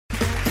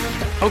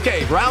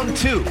Okay, round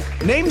two.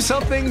 Name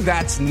something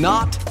that's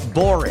not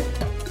boring.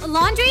 A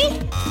laundry?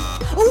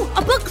 Ooh,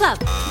 a book club.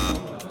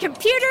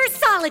 Computer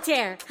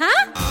solitaire,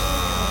 huh?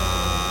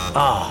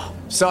 Ah,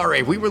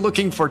 sorry, we were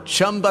looking for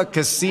Chumba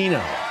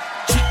Casino.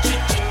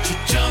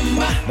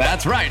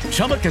 That's right.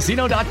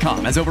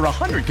 ChumbaCasino.com has over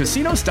 100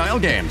 casino-style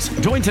games.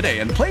 Join today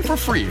and play for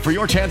free for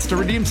your chance to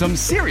redeem some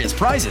serious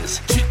prizes.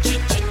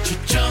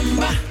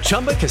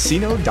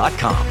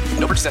 ChumbaCasino.com.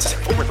 No purchase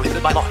necessary. Void where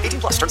prohibited by law.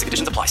 18 plus. Terms and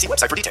conditions apply. See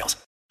website for details.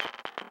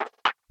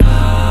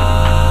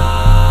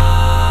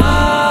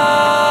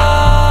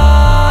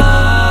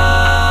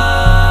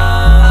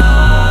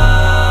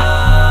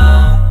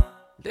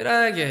 Did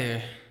I get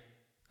here?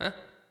 Huh?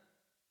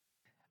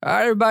 All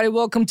right, everybody,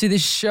 welcome to the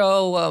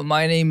show.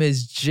 My name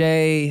is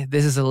Jay.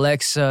 This is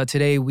Alexa.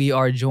 Today we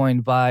are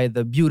joined by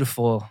the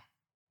beautiful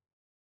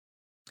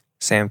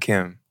Sam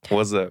Kim.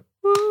 What's up?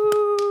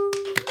 Woo.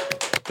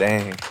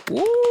 Dang.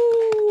 Woo.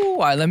 All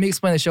right, let me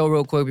explain the show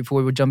real quick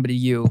before we jump into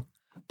you.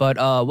 But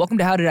welcome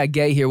to How Did I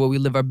Get Here, where we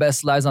live our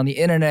best lives on the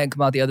internet and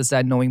come out the other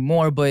side knowing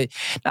more, but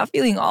not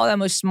feeling all that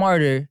much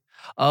smarter.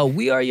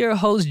 We are your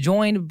hosts,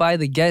 joined by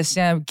the guest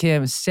Sam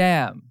Kim.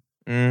 Sam,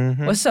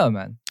 what's up,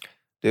 man?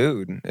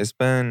 Dude, it's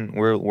been,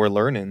 we're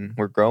learning,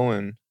 we're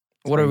growing.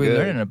 What are we good.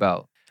 learning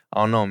about? I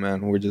don't know,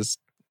 man. We're just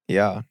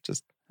We're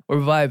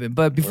vibing.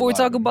 But before we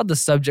talk vibing. about the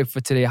subject for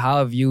today, how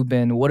have you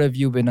been? What have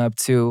you been up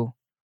to?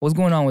 What's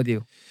going on with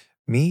you?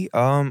 me.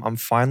 I'm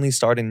finally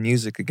starting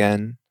music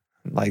again,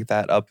 like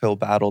that uphill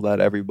battle that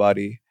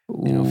everybody,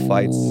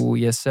 fights. Ooh,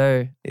 yes,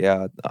 sir.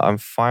 Yeah, I'm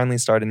finally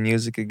starting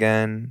music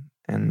again,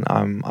 and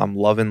I'm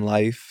loving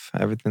life.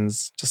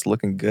 Everything's just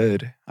looking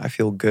good. I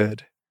feel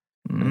good.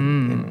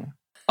 And, you know,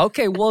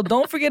 Okay, well,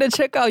 don't forget to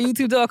check out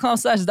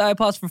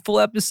youtube.com/DivePods for full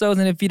episodes.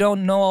 And if you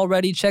don't know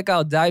already, check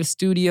out Dive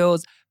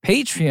Studios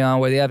Patreon,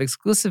 where they have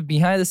exclusive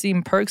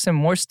behind-the-scene perks and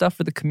more stuff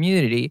for the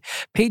community.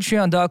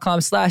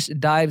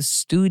 Patreon.com/Dive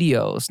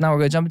Studios. Now we're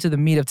going to jump into the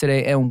meat of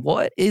today. And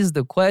what is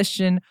the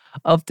question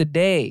of the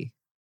day?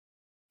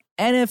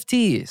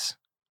 NFTs.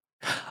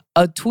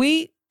 A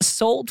tweet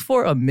sold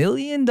for $1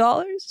 million?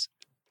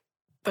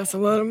 That's a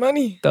lot of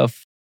money. The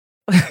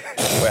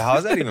Wait, how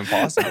is that even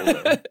possible,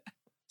 though?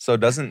 So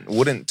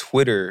wouldn't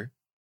Twitter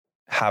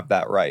have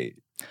that right?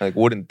 Like,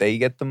 wouldn't they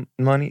get the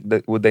money?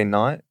 Would they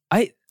not?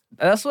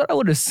 That's what I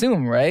would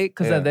assume, right?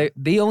 Because Yeah.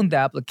 they own the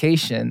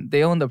application,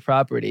 they own the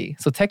property.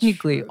 So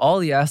technically, all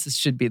the assets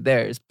should be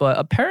theirs. But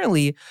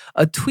apparently,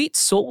 a tweet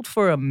sold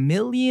for $1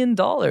 million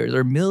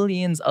or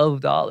millions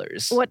of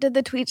dollars. What did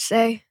the tweet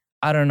say?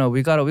 I don't know.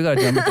 We gotta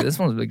jump into this.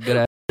 One's a good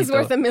ass. It's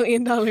worth $1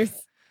 million.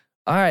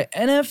 All right,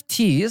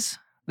 NFTs.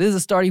 This is a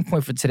starting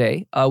point for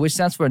today, which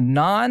stands for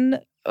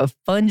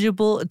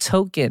non-fungible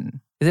token.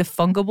 Is it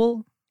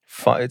fungible?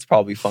 It's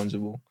probably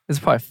fungible. It's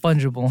probably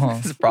fungible, huh?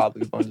 It's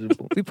probably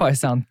fungible. We probably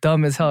sound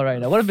dumb as hell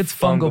right now. What if it's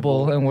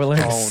fungible and we're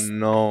like, Oh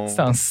no.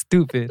 sounds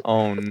stupid.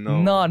 Oh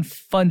no.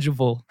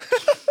 Non-fungible.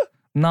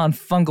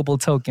 Non-fungible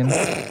token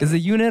is a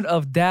unit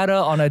of data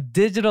on a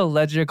digital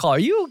ledger called. Are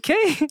you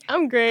okay?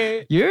 I'm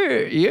great.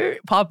 You're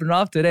popping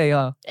off today,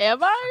 huh?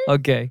 Am I?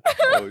 Okay.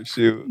 Oh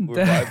shoot.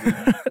 We're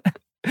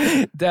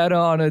vibing. Data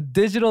on a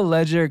digital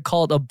ledger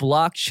called a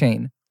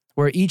blockchain,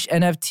 where each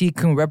NFT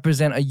can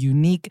represent a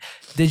unique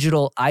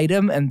digital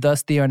item and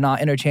thus they are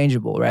not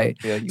interchangeable, right?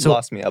 Yeah, you So-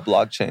 lost me at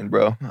blockchain,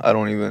 bro. I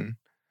don't even.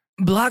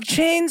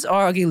 Blockchains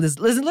are okay.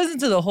 Listen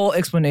to the whole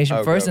explanation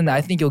Okay, first, and okay.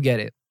 I think you'll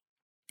get it.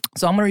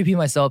 So I'm gonna repeat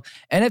myself.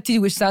 NFT,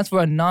 which stands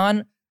for a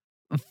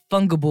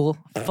fungible,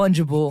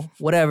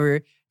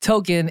 whatever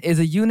token, is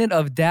a unit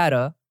of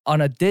data on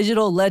a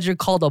digital ledger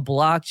called a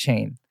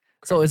blockchain.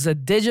 So it's a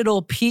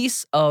digital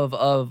piece of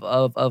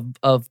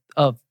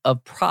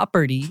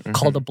property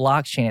called a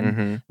blockchain.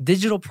 Mhm.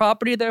 Digital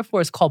property,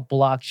 therefore, is called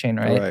blockchain,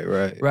 right?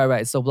 Right.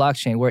 Right. So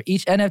blockchain, where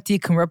each NFT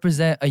can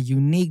represent a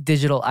unique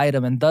digital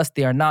item and thus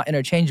they are not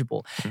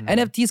interchangeable. Mhm.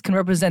 NFTs can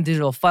represent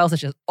digital files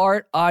such as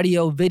art,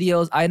 audio,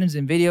 videos, items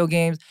in video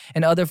games,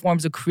 and other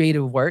forms of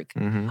creative work.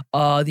 Mhm.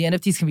 The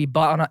NFTs can be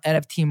bought on an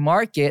NFT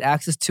market.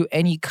 Access to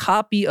any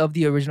copy of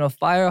the original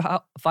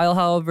file,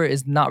 however,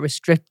 is not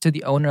restricted to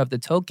the owner of the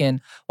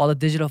token, while the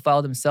digital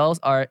file themselves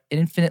are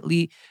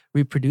infinitely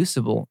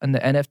reproducible, and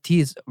the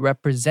NFTs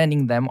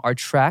representing them are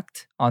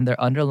tracked on their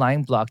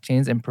underlying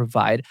blockchains and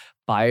provide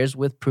buyers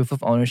with proof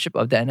of ownership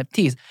of the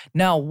NFTs.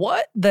 Now,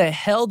 what the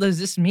hell does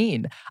this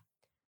mean?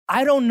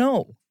 I don't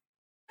know.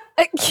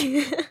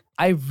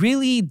 I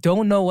really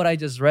don't know what I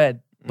just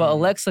read, but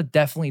Alexa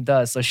definitely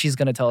does, so she's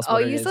gonna tell us Oh,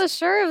 what it you is. so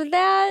sure of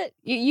that?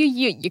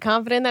 You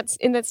confident that's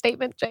in that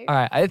statement, Jay? All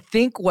right, I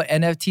think what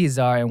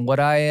NFTs are and what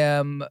I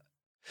am.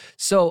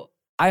 So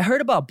I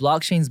heard about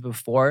blockchains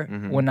before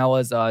Mhm. when I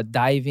was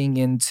diving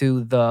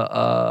into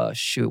the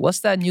what's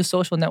that new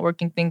social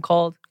networking thing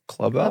called?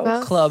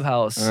 Clubhouse.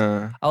 Clubhouse.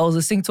 Uh, I was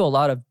listening to a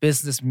lot of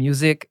business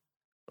music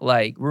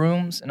like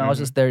rooms, and I was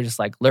Mhm. just there, just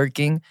like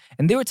lurking,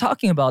 and they were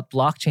talking about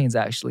blockchains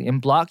actually.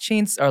 And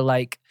blockchains are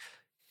like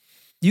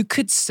you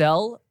could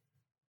sell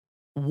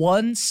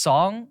one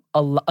song,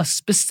 a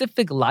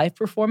specific live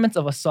performance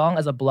of a song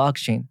as a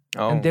blockchain,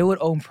 oh. and they would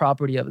own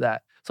property of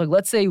that. So like,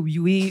 let's say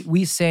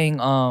we sang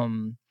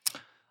Don't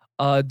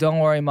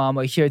Worry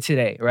Mama Here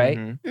Today, right?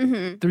 Mhm.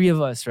 Mm-hmm. 3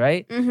 of us,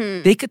 right?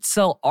 Mm-hmm. They could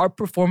sell our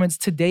performance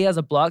today as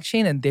a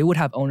blockchain and they would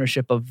have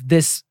ownership of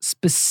this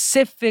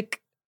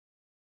specific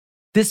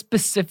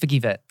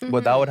event.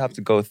 But that would have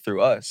to go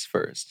through us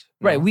first.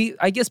 Right. no?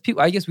 I guess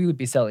we would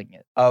be selling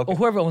it. Oh, okay. Or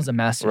whoever owns the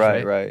masters,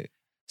 Right, right? right.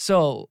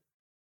 So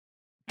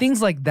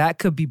things like that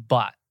could be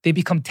bought. They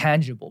become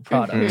tangible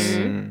products.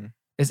 Mm.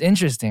 It's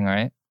interesting,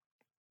 right?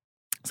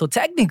 So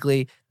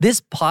technically, this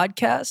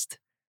podcast,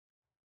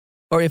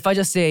 or if I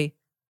just say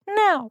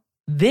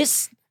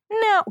this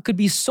now could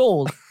be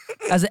sold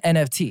as an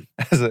NFT.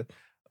 As a,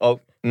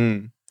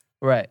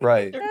 Right.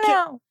 right.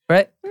 Now.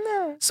 Right?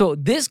 So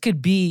this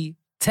could be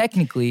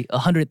technically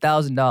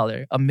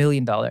 $100,000, $1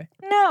 million.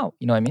 Now.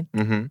 You know what I mean?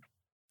 Mm-hmm.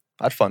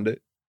 I'd fund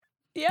it.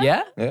 Yeah.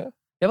 Yeah? Yeah.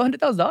 You have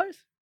 $100,000?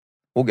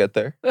 We'll get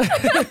there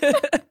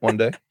one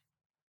day.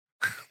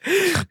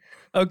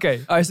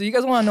 Okay. All right. So you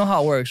guys want to know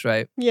how it works,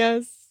 right?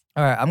 Yes.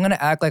 All right. I'm going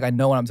to act like I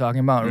know what I'm talking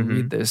about and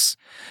read this.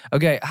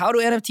 Okay. How do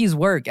NFTs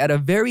work? At a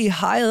very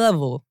high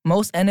level,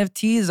 most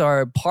NFTs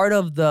are part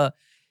of the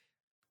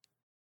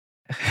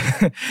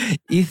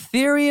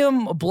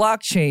Ethereum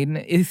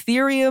blockchain.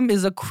 Ethereum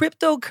is a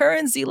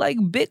cryptocurrency like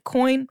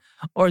Bitcoin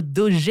or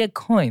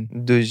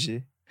Dogecoin.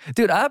 Doji.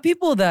 Dude, I have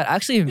people that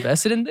actually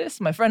invested in this.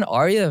 My friend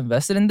Arya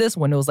invested in this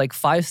when it was like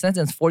 5 cents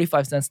and it's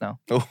 45 cents now.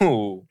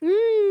 Oh.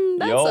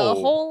 That's Yo. a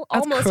whole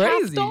That's almost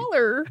crazy.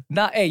 $50.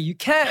 Nah, hey, you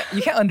can't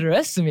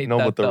underestimate No,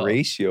 that. but the though.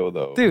 ratio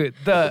though. Dude,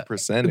 the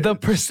percentage. the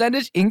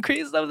percentage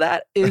increase of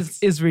that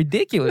is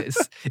ridiculous.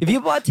 If you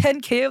bought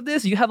 10K of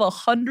this, you have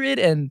 100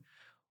 and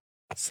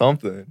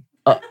something.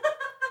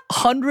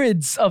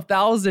 hundreds of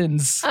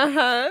thousands.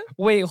 Uh-huh.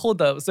 Wait,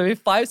 hold up. So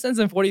if 5 cents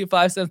and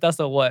 45 cents, that's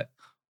a what?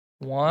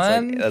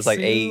 One, that's like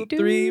 2, 8.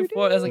 3,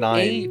 4. That's like 9.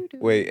 8.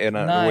 Wait, and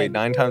wait,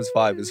 9 times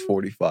 5 is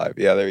 45.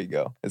 Yeah, there you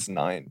go. It's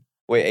 9.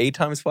 Wait, 8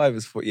 times 5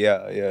 is 4.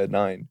 Yeah,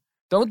 9.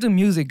 Don't do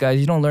music, guys.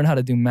 You don't learn how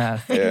to do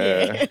math.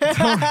 Yeah.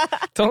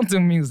 Don't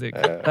do music.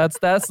 Yeah.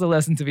 That's the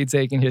lesson to be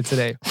taken here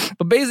today.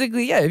 But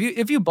basically, yeah,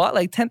 if you bought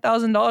like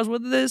 $10,000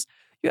 worth of this,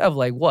 you have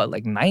like what,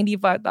 like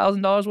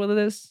 $95,000 worth of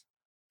this?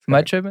 Am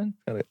I tripping?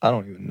 I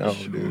don't even know,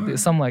 dude.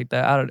 Something like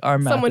that. Our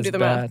math Someone is do the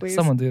bad. math, please.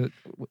 Someone do it.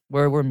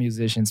 We're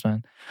musicians,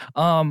 man.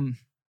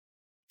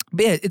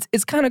 But yeah,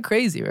 it's kind of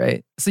crazy,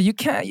 right? So you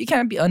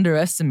can't be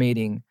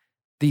underestimating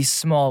these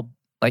small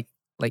like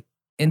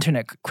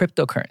internet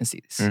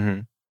cryptocurrencies.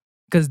 Mhm.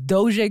 Because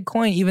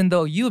Dogecoin, even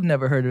though you've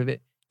never heard of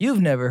it,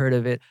 I've never heard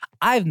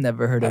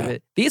of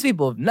it. These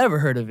people have never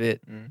heard of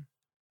it. Mm.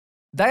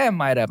 Diane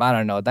might have. I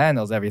don't know. Diane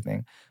knows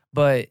everything,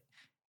 but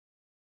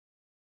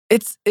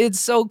it's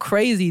so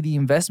crazy the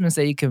investments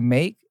that you can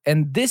make,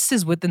 and this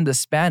is within the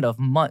span of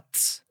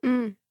months,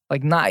 Mm.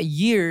 like not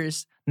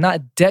years,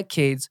 not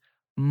decades,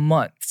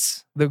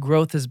 months. The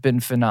growth has been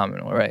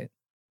phenomenal, right?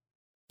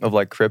 Of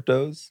like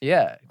cryptos?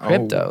 Yeah, Oh.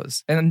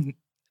 cryptos and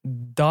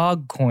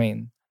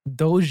Dogecoin.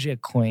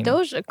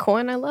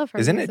 Dogecoin, I love her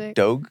Isn't music. it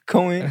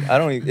Dogecoin? I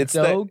don't even. It's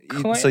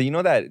Dogecoin? So you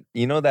know that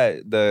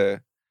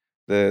the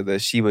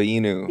Shiba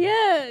Inu.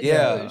 Yeah.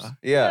 Yeah, Doge.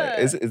 yeah.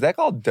 Is that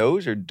called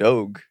Doge or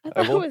Doge?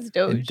 I thought it was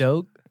Doge.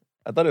 Doge.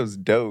 I thought it was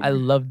Doge. I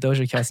love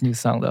Doja Cat's new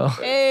song though.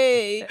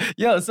 Hey,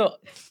 Yo, so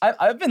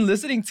I've been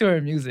listening to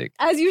her music.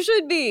 as you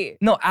should be.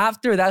 No,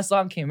 after that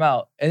song came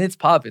out, and it's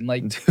popping.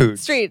 Like Dude,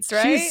 Streets,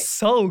 right? she's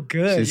so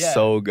good. she's yeah.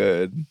 so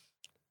good.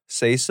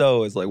 Say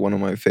So is like one of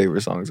my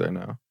favorite songs right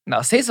now.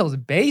 Now, Say So's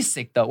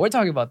basic though. We're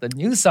talking about the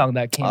new song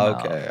that came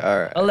out. Okay, all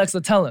right.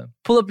 Alexa, tell him.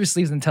 Pull up your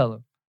sleeves and tell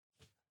him.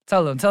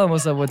 Tell him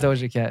what's up with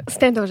Doja Cat.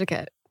 Stan Doja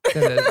Cat.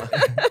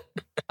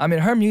 I mean,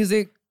 her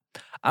music.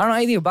 I don't know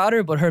anything about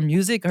her, but her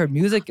music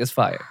is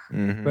fire.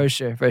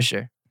 Mhm. For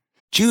sure.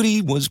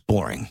 Judy was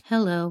boring.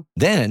 Hello.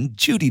 Then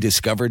Judy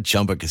discovered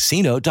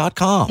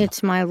ChumbaCasino.com.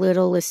 It's my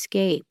little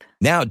escape.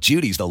 Now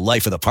Judy's the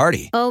life of the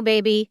party. Oh,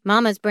 baby,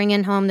 mama's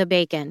bringing home the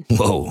bacon.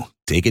 Whoa,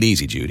 take it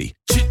easy, Judy.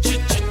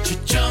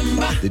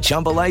 The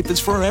Chumba life is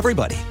for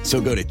everybody. So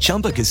go to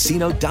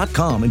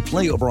ChumbaCasino.com and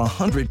play over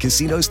 100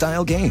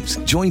 casino-style games.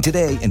 Join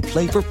today and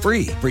play for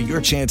free for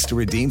your chance to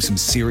redeem some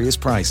serious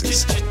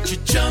prizes.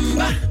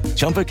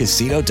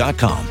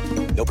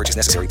 ChumbaCasino.com. No purchase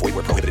necessary. Void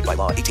where prohibited by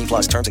law. 18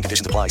 plus terms and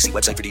conditions apply. See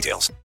website for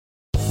details.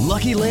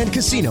 Lucky Land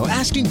Casino,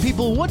 asking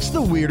people, what's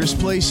the weirdest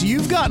place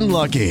you've gotten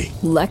lucky?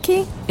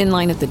 Lucky? In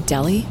line at the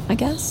deli, I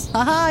guess?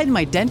 Aha, in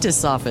my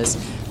dentist's office.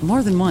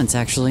 More than once,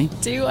 actually.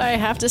 Do I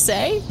have to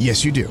say?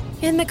 Yes, you do.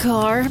 In the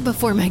car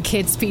before my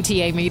kids'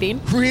 PTA meeting.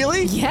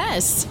 Really?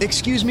 Yes.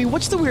 Excuse me,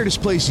 what's the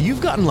weirdest place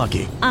you've gotten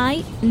lucky?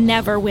 I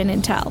never win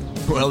and tell.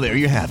 Well, there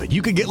you have it.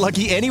 You can get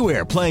lucky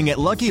anywhere, playing at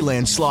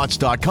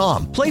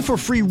LuckyLandSlots.com. Play for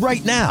free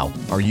right now.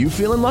 Are you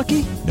feeling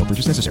lucky? No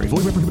purchase necessary. Void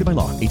where prohibited by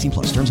law. 18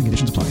 plus. Terms and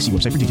conditions apply. See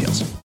website for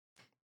details.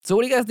 So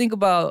what do you guys think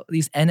about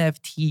these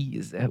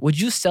NFTs? Would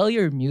you sell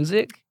your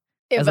music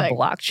as a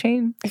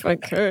blockchain? If I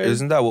could.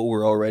 Isn't that what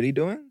we're already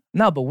doing?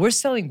 No, but we're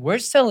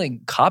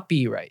selling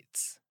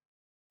copyrights.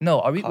 No,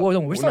 are we? Well, no,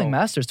 we're selling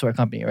masters to our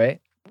company,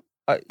 right?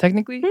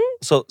 Technically.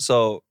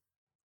 So,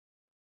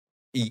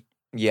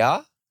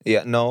 yeah,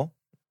 no.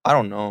 I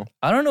don't know.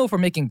 I don't know if we're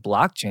making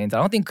blockchains. I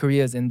don't think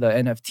Korea's in the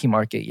NFT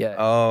market yet.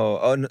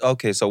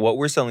 Okay. So what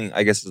we're selling,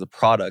 I guess, is a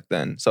product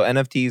then. So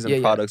NFTs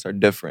and products are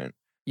different.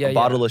 A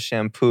bottle of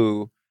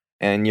shampoo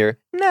and your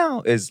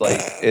now is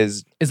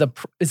a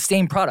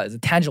same product. It's a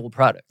tangible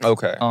product.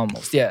 Okay.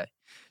 Almost, yeah.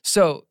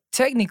 So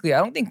technically, I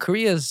don't think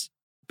Korea's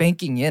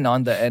banking in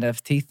on the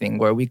NFT thing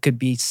where we could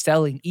be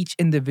selling each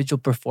individual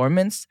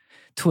performance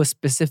to a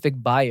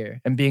specific buyer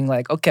and being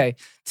like, okay,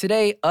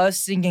 today us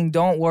singing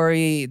Don't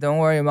Worry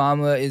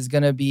Mama is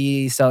gonna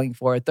be selling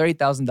for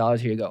 $30,000.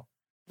 Here you go.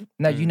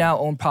 Now you now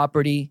own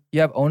property.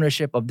 You have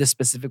ownership of this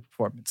specific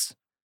performance.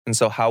 And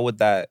so how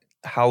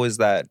is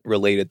that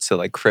related to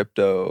like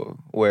crypto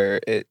where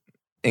it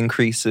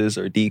increases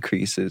or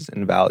decreases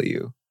in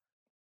value?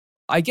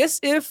 I guess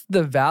if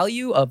the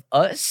value of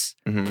us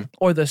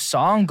or the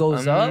song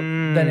goes up,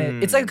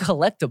 then it's like a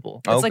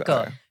collectible. It's like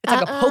a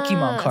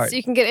Pokemon card. So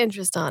you can get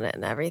interest on it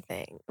and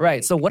everything.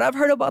 Right. So what I've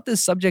heard about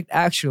this subject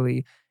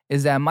actually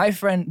is that my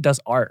friend does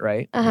art,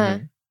 right?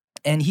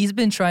 And he's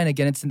been trying to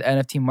get into the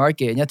NFT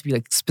market, and you have to be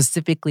like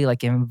specifically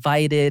like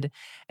invited,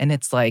 and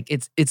it's like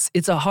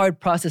it's a hard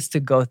process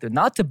to go through.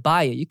 Not to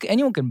buy it,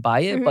 anyone can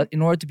buy it, but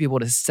in order to be able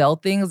to sell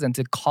things and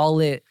to call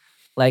it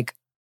like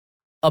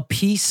a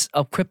piece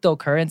of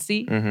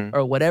cryptocurrency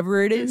or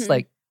whatever it is,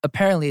 like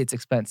apparently it's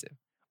expensive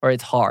or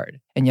it's hard,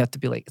 and you have to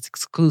be like it's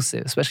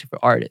exclusive, especially for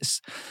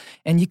artists.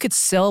 And you could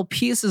sell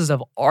pieces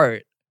of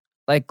art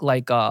like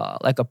a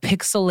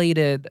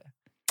pixelated.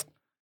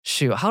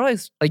 Shoot, how do I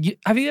like?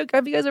 Have you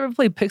guys ever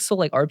played pixel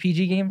like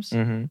RPG games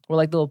where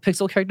like the little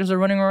pixel characters are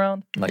running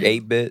around, like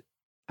 8-bit?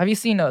 Have you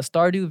seen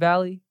Stardew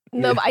Valley?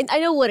 No, but I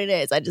know what it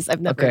is. I've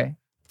never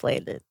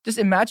played it. Just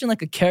imagine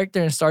like a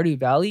character in Stardew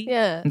Valley,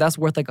 and that's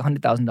worth like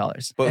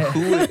 $100,000.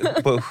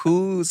 But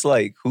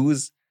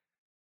who's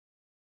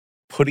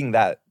putting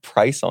that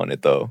price on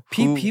it though?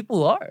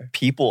 People are.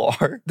 People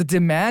are. The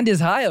demand is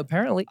high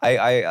apparently.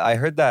 I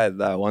heard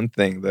that one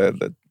thing,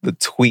 the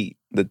tweet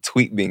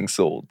being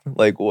sold.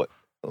 Like what?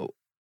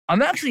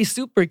 I'm actually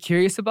super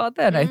curious about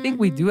that. And I think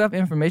we do have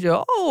information.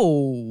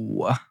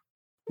 Oh,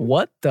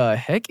 what the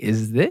heck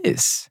is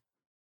this?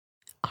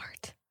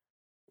 Art.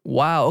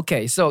 Wow.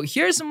 Okay. So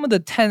here's some of the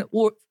 10.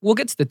 We'll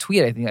get to the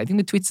tweet, I think. I think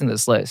the tweet's in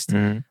this list.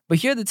 But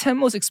here are the 10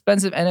 most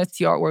expensive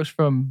NFT artworks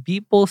from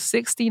Beeple,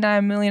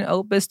 69 million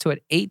opus, to an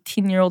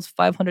 18-year-old's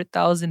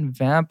 500,000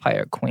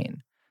 vampire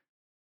queen.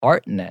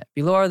 ArtNet.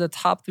 Below are the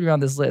top 3 on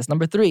this list.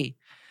 Number 3.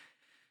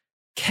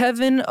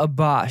 Kevin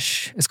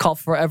Abash is called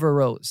Forever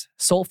Rose.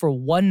 Sold for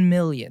 $1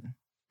 million.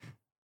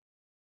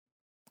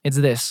 It's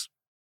this.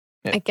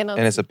 Yeah.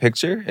 And it's a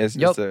picture? It's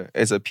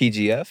a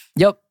PGF?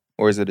 Yep.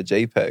 Or is it a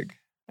JPEG?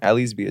 At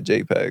least be a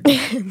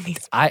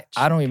JPEG. I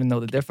don't even know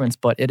the difference,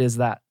 but it is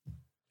that.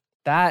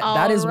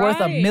 That is worth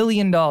 $1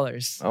 million.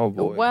 Oh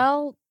boy.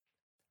 Well,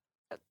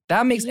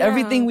 that makes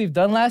everything we've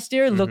done last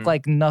year look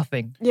like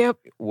nothing. Yep.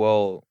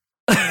 Well,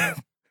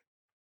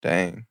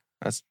 dang.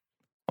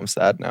 I'm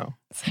sad now.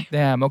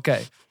 Damn,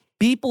 okay.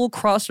 Beeple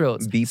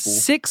Crossroads.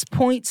 Beeple.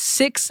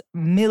 6.6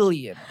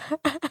 million.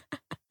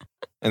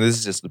 And this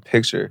is just a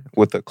picture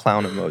with a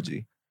clown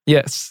emoji.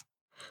 Yes.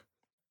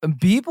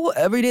 Beeple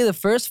every day, the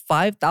first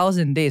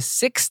 5,000 days,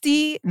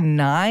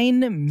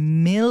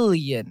 69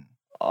 million.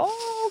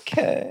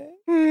 Okay.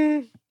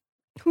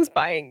 Who's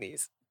buying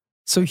these?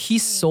 So he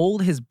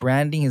sold his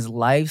branding, his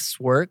life's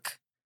work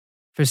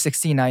for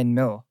 69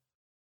 mil.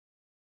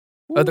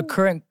 Or the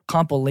current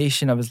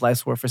compilation of his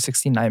life's work for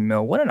 69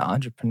 mil. What an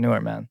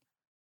entrepreneur, man.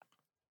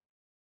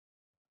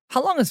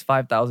 How long is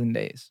 5,000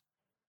 days?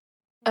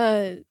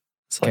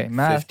 It's like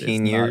math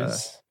 15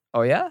 years.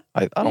 Oh, yeah?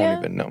 I don't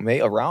even know.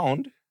 Maybe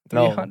around.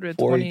 No,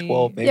 40,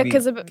 12, maybe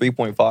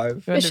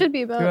 3.5. It should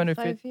be about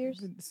 5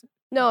 years.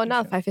 No,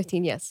 not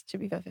 515. Yes, it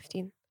should be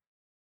 515.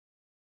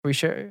 We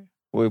sure?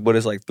 Wait, what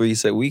is like 3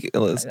 week?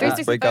 Let's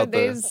break out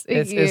days the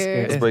let's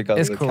break out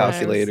the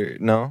calculator.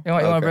 No, you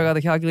want to break out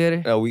the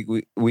calculator? No,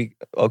 we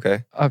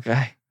okay.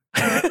 Okay.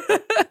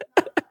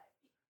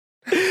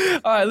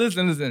 All right,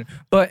 listen.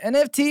 But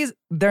NFTs,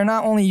 they're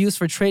not only used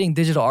for trading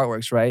digital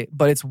artworks, right?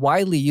 But it's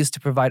widely used to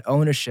provide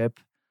ownership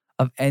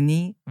of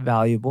any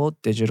valuable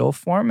digital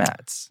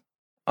formats.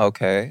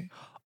 Okay.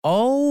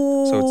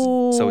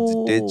 Oh. So it's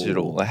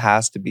digital. It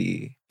has to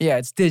be. Yeah,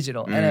 it's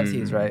digital.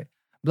 NFTs, right?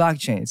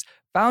 Blockchains.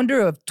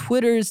 Founder of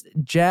Twitter's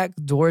Jack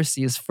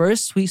Dorsey, his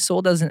first tweet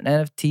sold as an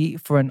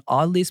NFT for an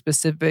oddly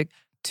specific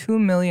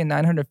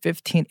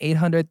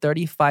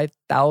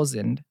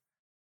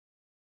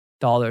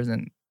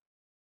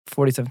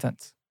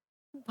 $2,915,835,000.47.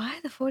 Why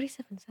the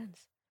 47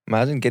 cents?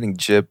 Imagine getting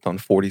gypped on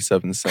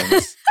 47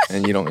 cents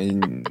and you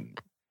don't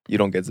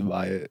get to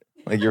buy it.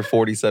 Like you're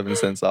 47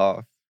 cents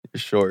off. You're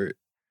short.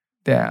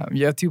 Damn,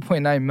 you have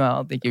 2.9 mil.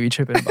 I think you'd be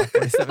tripping about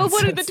 47 But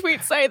what did the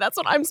tweet say? That's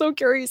what I'm so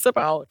curious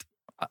about.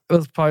 It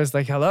was probably just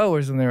like hello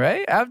or something,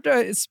 right? After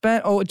it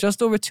spent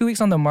just over 2 weeks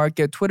on the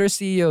market, Twitter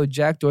CEO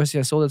Jack Dorsey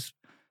has sold his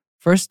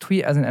first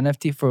tweet as an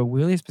NFT for a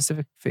really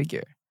specific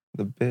figure.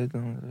 The bid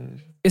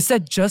on it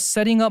said just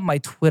setting up my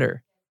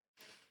Twitter.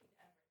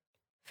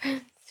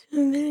 2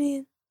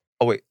 million.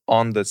 Oh wait,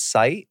 on the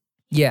site?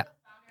 Yeah.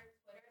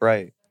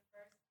 Right.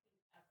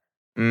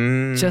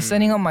 Just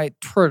sending on my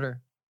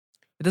Twitter.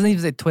 It doesn't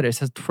even say Twitter. It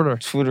says Twitter.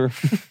 Twitter.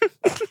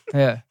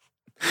 Yeah.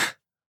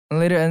 And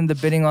later ended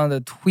up bidding on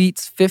the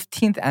tweet's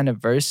 15th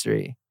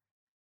anniversary.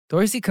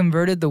 Dorsey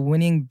converted the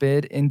winning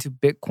bid into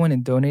Bitcoin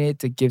and donated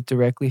to Give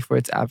Directly for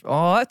its app.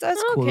 Oh,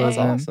 that's cool. Okay. That's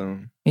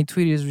Awesome. He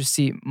tweeted his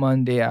receipt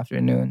Monday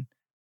afternoon.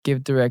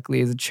 Give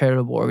Directly is a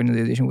charitable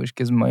organization which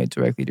gives money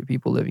directly to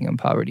people living in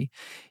poverty.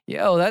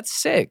 Yo, that's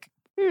sick.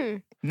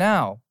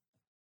 Now,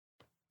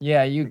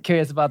 yeah, you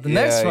curious about the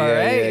next one,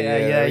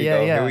 right?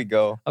 Yeah. Here we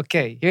go.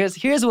 Okay,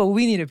 here's what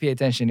we need to pay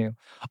attention to.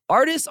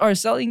 Artists are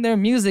selling their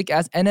music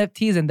as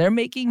NFTs and they're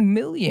making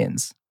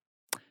millions.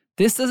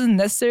 This doesn't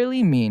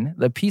necessarily mean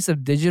the piece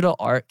of digital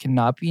art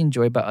cannot be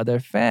enjoyed by other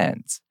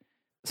fans.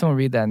 Someone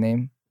read that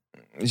name.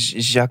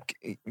 Jacques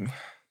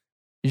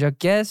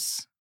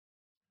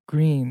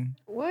Green.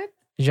 What?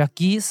 Jacques.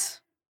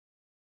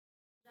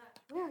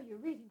 Where are you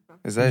reading from?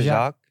 Is that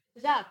Jacques?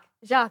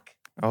 Jacques.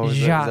 Oh,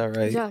 is that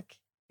right? Jacques.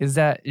 Is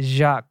that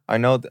Jacques? I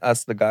know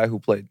that's the guy who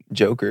played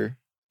Joker.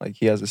 Like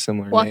he has a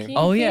similar Joaquin name.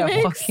 Oh yeah,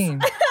 Phoenix?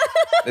 Joaquin.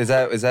 Is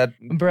that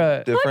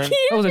Bruh. different?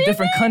 Those are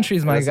different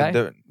countries, my That's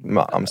a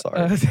guy. I'm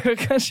sorry. Different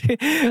country.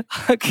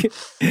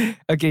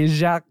 Okay,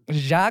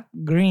 Jacques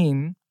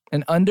Green,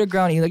 an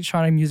underground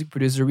electronic music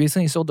producer,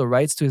 recently sold the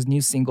rights to his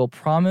new single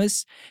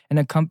Promise and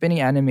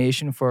accompanying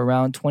animation for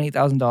around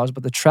 $20,000,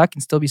 but the track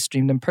can still be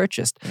streamed and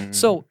purchased.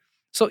 So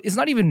it's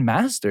not even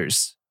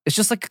masters. It's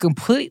just like a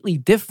completely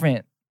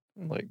different,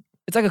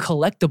 it's like a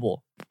collectible.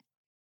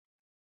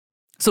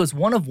 So it's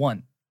one of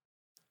one.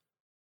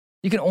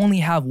 You can only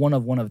have one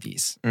of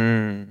these.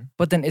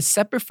 But then it's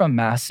separate from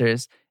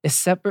masters. It's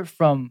separate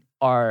from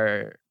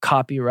our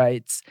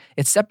copyrights.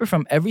 It's separate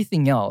from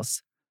everything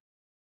else.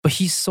 But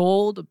he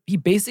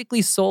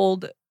basically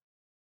sold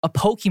a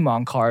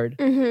Pokemon card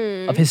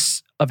of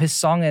his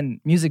song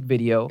and music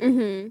video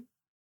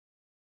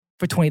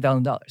for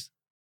 $20,000.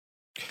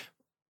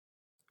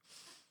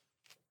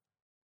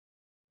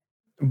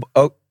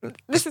 Oh,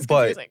 This is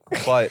confusing.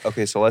 But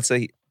okay, so let's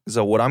say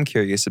what I'm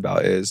curious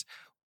about is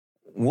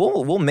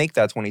we'll make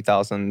that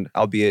 20,000,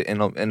 albeit in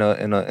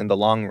the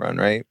long run,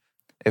 right?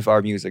 If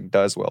our music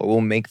does well, we'll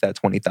make that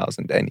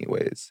 20,000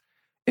 anyways.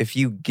 If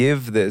you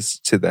give this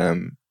to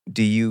them,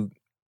 do you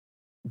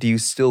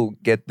still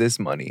get this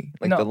money,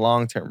 like the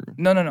long term?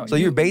 No. So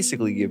you're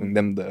basically giving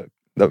them the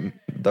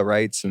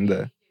rights and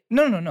the.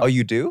 No. Oh,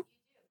 you do?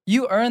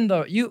 You earn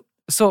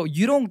so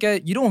you don't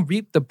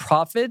reap the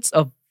profits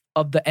of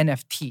the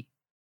NFT.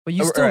 But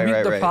you still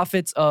reap the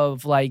profits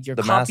of like your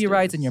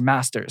copyrights and your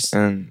masters.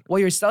 What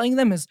you're selling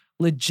them is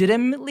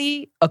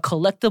legitimately a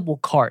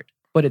collectible card.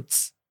 But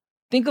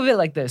think of it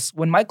like this.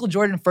 When Michael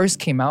Jordan first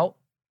came out,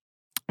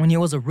 when he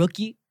was a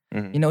rookie,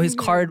 you know, his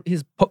card,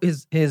 his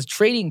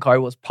trading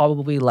card was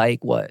probably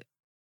like what?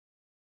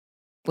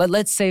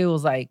 Let's say it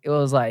was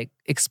like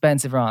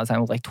expensive around the time.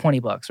 It was like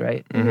 $20,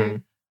 right?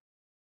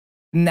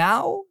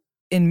 Now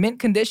in mint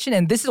condition,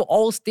 and this will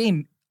always stay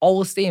in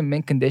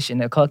mint condition.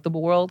 In a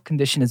collectible world,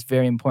 condition is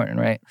very important,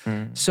 right?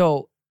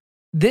 So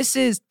this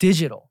is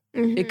digital.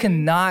 It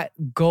cannot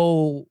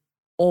go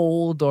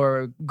old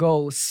or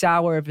go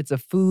sour if it's a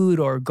food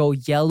or go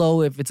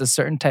yellow if it's a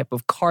certain type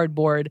of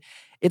cardboard.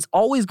 It's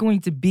always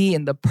going to be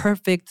in the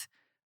perfect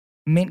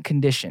mint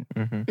condition.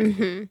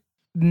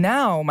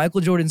 Now,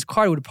 Michael Jordan's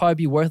card would probably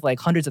be worth like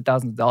hundreds of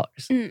thousands of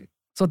dollars.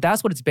 So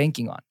that's what it's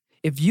banking on.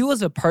 If you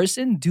as a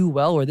person do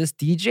well, or this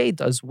DJ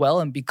does well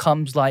and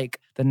becomes like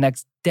the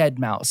next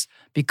Deadmau5,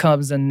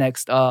 becomes the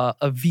next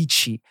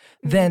Avicii,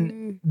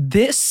 then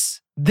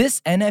this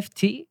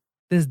NFT,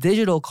 this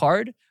digital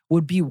card,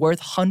 would be worth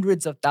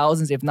hundreds of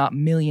thousands, if not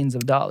millions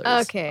of dollars.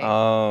 Okay.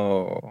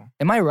 Oh.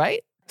 Am I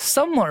right?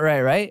 Somewhat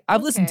right?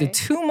 I've listened to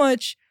too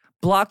much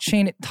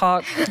blockchain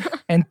talk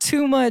and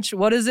too much,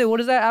 what is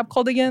that app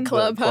called again?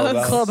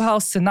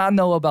 Clubhouse to not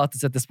know about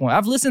this at this point.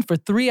 I've listened for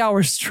 3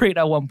 hours straight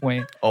at one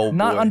point,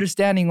 not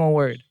understanding a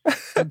word.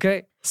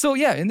 Okay? So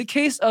yeah, in the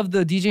case of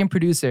the DJ and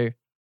producer,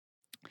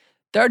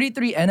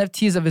 33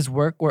 NFTs of his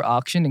work were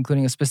auctioned,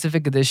 including a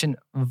specific edition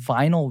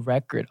vinyl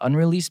record,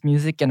 unreleased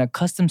music, and a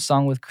custom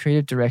song with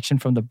creative direction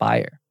from the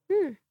buyer.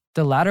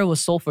 The latter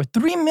was sold for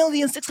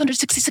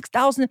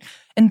 $3,666,000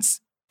 and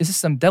this is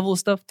some devil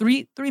stuff.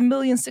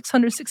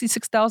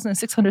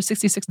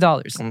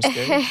 $3,666,666. I'm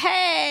scared.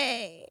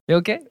 Hey. You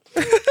okay?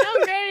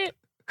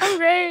 I'm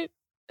great.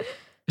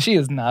 She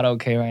is not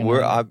okay right now.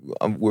 We're all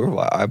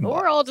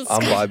just.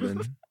 I'm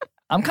vibing.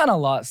 I'm kind of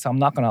lost, so I'm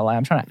not gonna lie.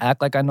 I'm trying to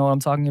act like I know what I'm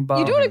talking about.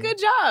 You're doing a good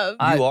job.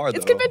 You are, though.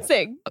 It's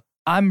convincing.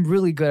 I'm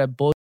really good at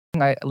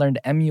bullshitting. I learned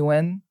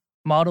MUN,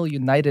 Model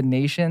United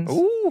Nations.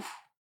 Ooh.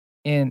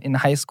 In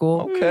high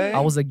school. Okay.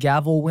 I was a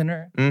gavel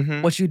winner.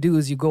 What you do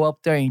is you go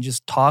up there and you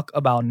just talk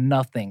about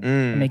nothing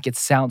and make it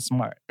sound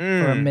smart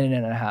for a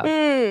minute and a half.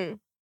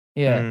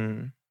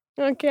 Yeah.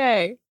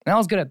 Okay. And I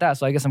was good at that,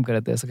 so I guess I'm good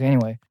at this. Okay,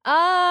 anyway.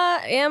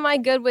 Am I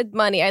good with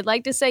money? I'd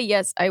like to say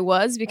yes, I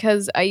was,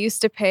 because I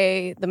used to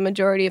pay the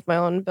majority of my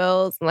own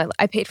bills, and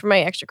I paid for my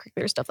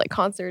extracurricular stuff like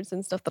concerts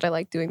and stuff that I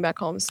like doing back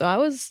home. So I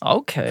was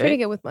pretty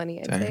good with money,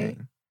 I'd say.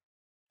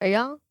 Are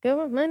y'all good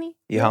with money?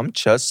 Yeah, I'm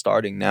just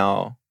starting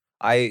now.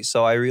 I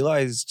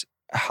realized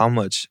how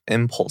much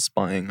impulse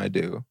buying I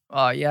do.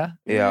 Oh, yeah?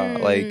 Yeah,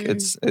 like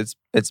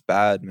it's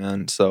bad,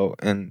 man. So,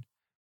 and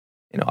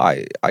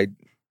I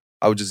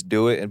would just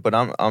do it, but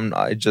I'm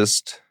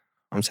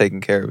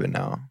taking care of it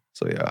now.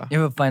 So yeah. You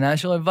have a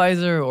financial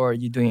advisor, or are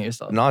you doing it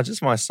yourself? Not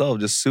just myself,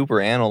 just super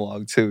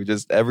analog too.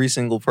 Just every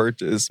single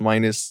purchase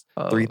minus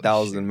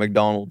 3,000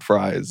 McDonald's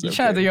fries. You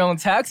trying to do your own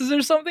taxes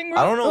or something, bro?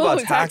 I don't know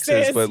about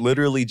taxes, but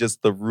literally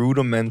just the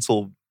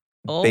rudimental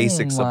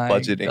basics of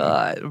budgeting.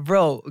 God.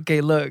 Bro, okay,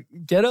 look,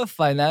 get a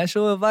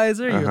financial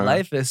advisor. Your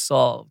life is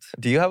solved.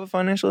 Do you have a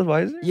financial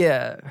advisor?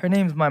 Yeah, her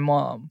name's my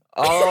mom.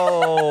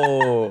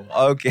 Oh,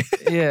 okay.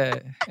 Yeah,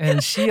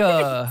 and she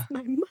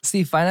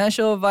see,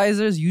 financial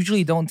advisors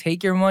usually don't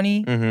take your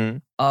money.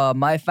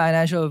 My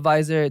financial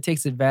advisor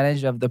takes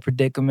advantage of the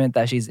predicament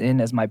that she's in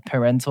as my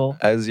parental.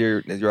 As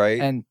you're right.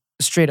 And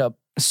straight up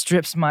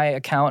strips my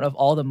account of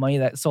all the money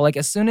so like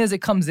as soon as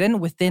it comes in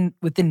within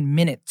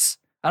minutes.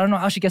 I don't know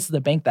how she gets to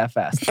the bank that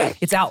fast.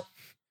 It's out.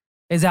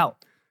 It's out.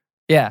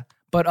 Yeah.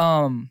 But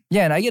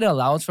yeah, and I get an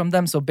allowance from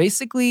them. So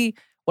basically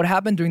what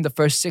happened during the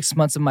first 6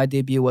 months of my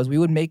debut was we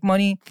would make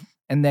money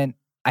and then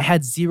I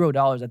had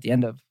 $0 at the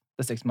end of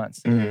the 6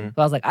 months. So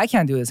I was like, I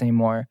can't do this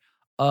anymore.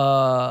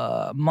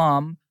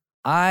 Mom,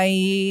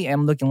 I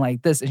am looking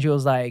like this. And she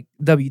was like,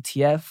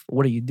 WTF,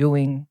 what are you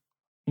doing?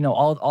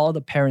 All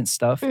the parent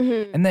stuff.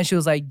 And then she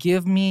was like,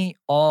 give me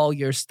all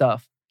your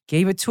stuff.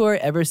 Gave it to her.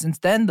 Ever since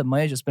then, the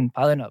money's just been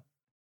piling up.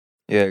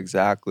 Yeah,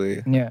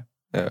 exactly. Yeah.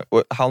 Yeah.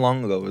 How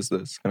long ago was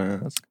this? Can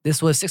I ask?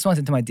 This was 6 months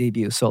into my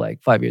debut, so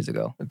like 5 years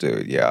ago.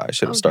 Dude, yeah, I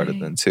should have started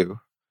then too.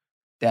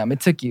 Damn, it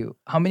took you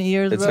how many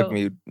years, It bro? took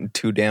me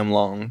too damn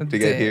long to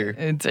get here.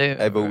 Damn,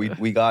 Hey, but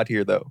we got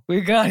here though.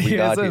 We got here.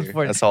 That's That's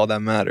important. That's all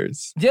that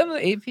matters. Do you have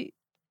an AP?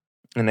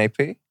 An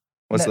AP?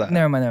 What's that?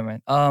 Never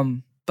mind.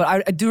 But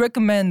I do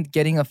recommend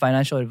getting a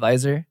financial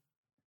advisor.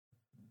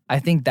 I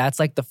think that's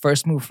like the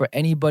first move for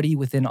anybody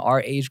within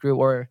our age group,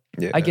 or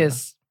I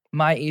guess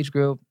my age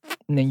group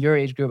and then your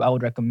age group. I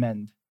would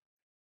recommend.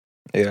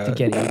 Yeah, to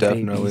get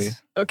definitely.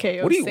 babies.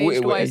 Okay, What do you-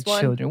 wait, wise one.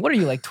 Children. What are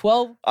you, like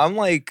 12? I'm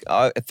like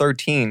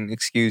 13.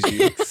 Excuse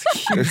you.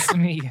 Excuse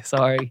me.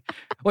 Sorry.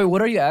 Wait,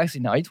 what are you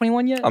actually now? Are you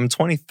 21 yet? I'm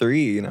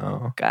 23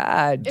 now.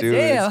 God Dude,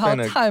 damn, it's how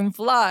been a- time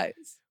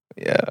flies.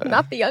 Yeah.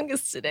 Not the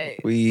youngest today.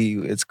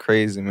 It's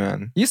crazy,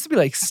 man. You used to be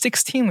like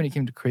 16 when you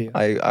came to Korea.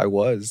 I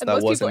was. And That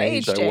most was an people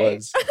age age, I Jay.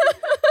 was.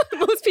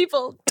 Most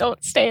people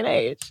don't stay in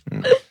age.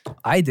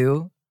 I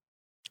do.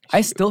 I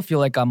still feel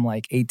like I'm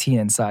like 18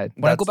 inside.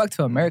 When I go That's- back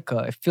to America,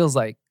 it feels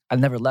like I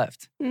never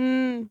left.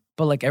 Mm.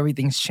 But like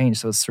everything's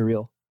changed, so it's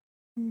surreal.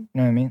 You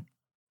know what I mean?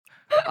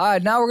 All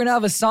right, now we're gonna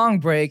have a song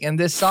break, and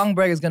this song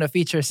break is gonna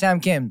feature Sam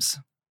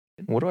Kim's.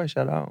 What do I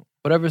shout out?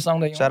 Whatever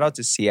song that you Shout out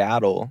to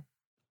Seattle.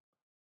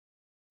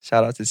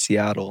 Shout out to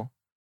Seattle.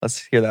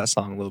 Let's hear that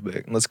song a little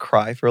bit. Let's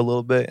cry for a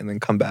little bit and then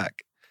come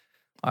back.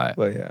 All right.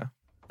 But yeah.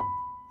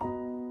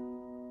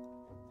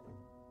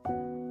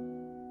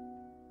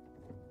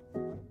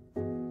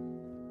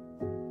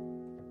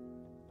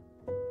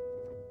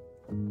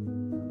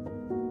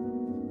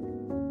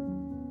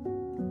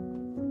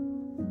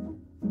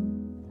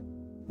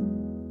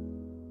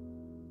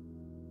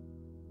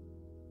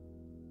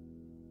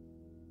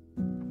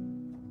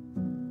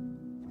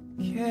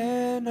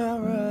 Can I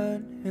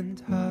run and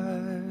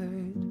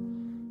hide?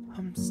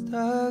 I'm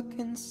stuck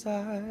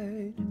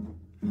inside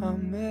my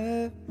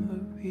memories.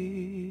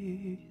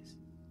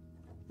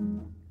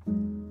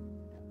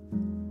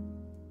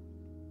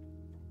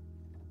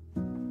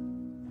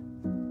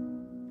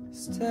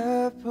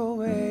 Step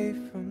away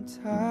from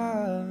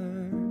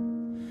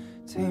time.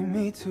 Take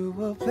me to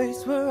a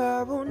place where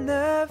I will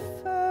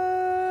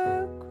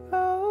never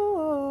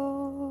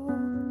grow.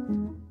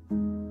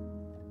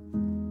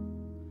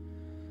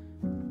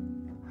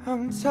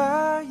 I'm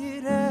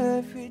tired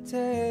every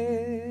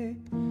day.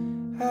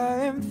 I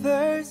am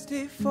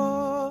thirsty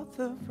for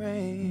the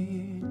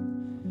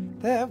rain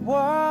that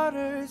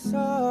waters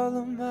all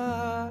of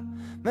my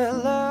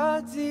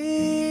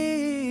melodies.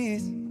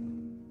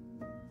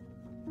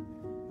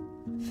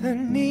 The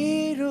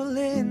needle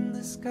in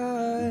the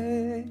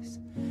skies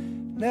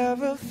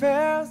never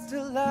fails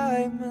to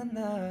light my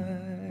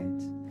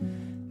nights,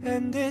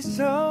 and it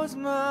shows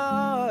my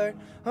heart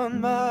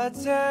on my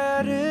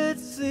tattered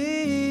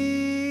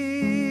sleeve.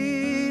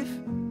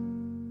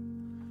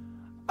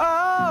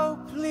 Oh,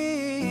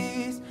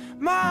 please,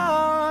 my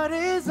heart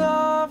is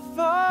all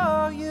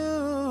for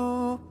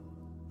you.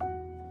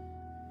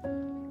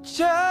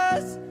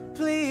 Just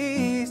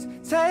please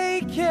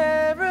take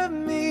care of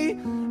me.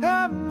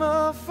 I'm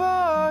all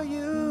for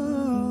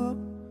you.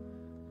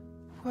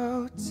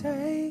 Well,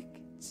 take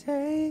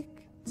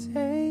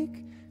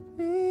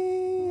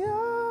me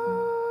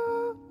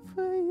all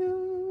for you.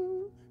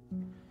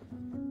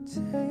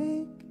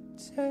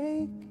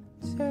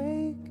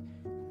 Take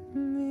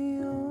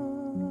me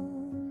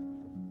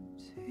on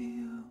to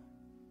you.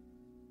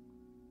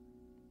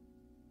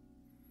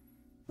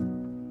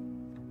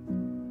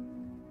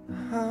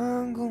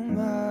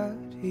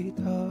 한국말이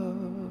더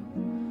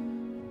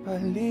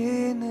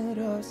빨리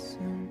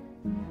늘었으면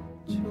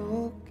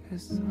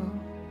좋겠어.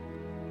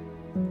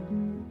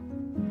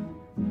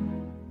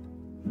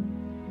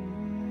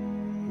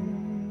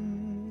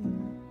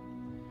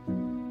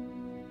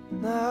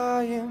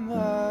 나의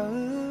마음을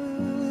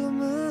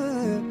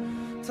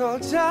더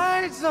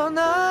잘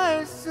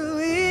전할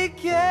수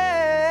있게.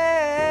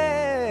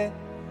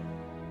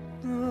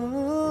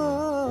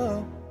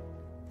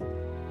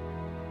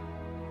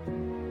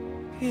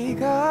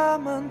 비가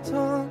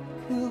많던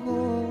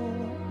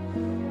그곳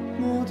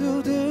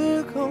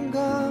모두들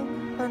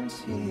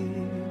건강한지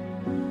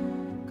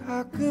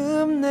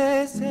가끔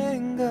내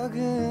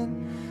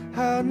생각은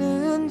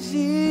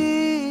하는지.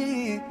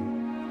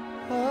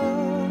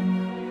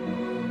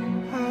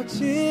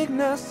 아직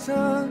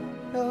낯선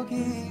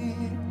여기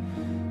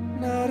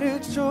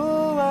나를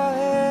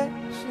좋아해주는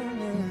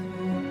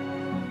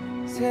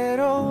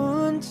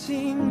새로운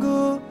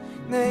친구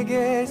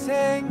내게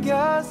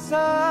생겼어.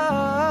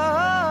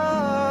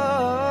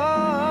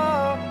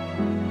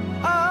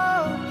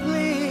 Oh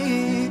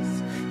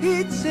please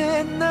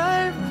이제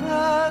날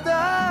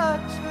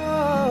받아줘.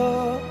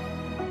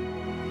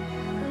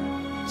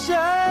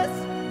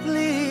 Just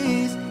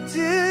please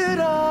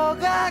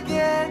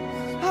들어가게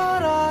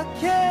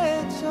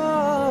허락해줘.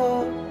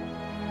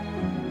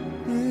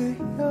 늘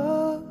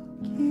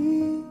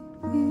여기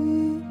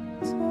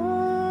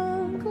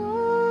있던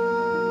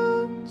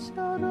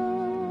것처럼.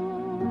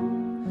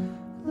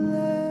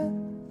 Let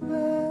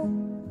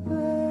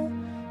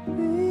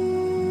me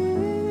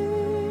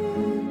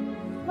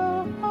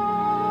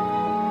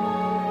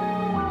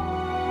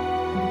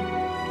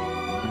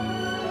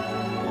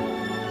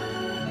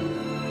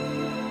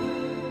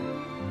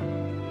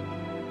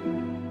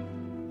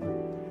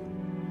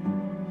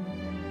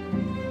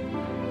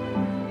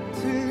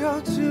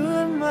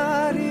들려줄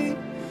말이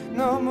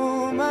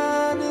너무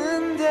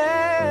많은데.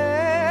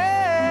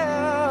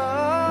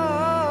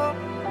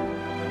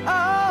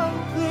 Oh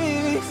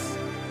please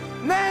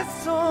내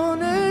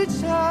손을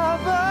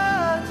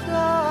잡아줘.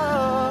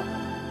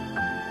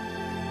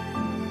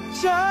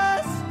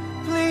 Just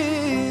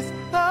please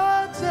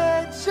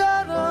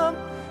어제처럼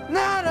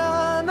날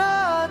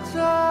안아줘.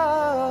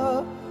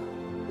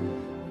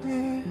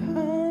 늘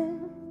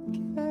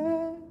함께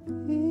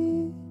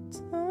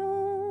있던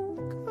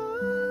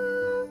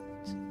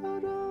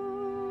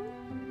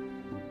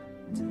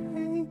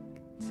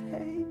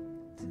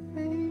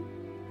Take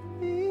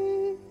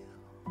me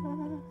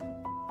home.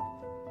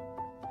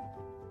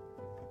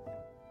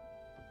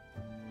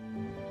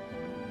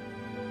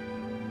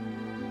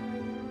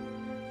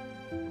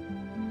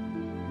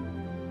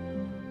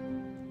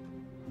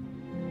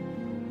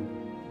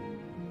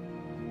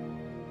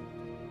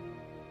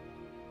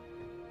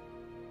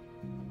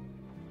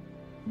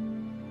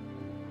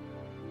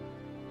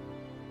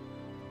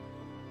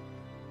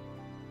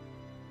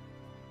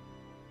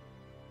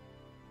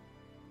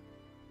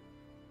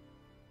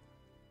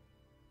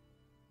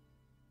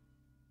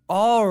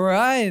 All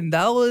right,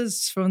 that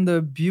was from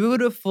the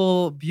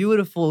beautiful,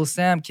 beautiful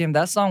Sam Kim.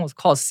 That song was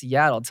called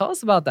Seattle. Tell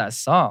us about that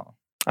song.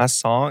 That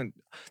song.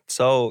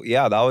 So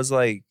yeah, that was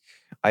like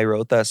I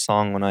wrote that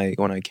song when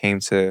I came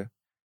to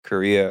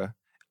Korea.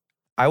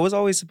 I was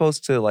always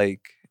supposed to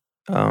like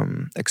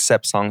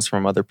accept songs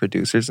from other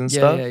producers and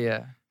stuff.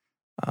 Yeah.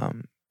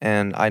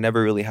 And I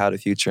never really had a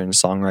future in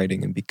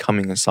songwriting and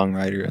becoming a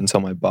songwriter until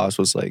my boss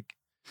was like,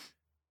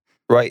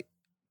 write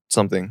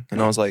something.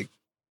 And I was like,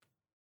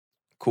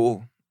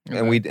 cool.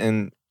 And we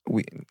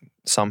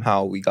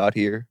somehow we got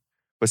here.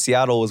 But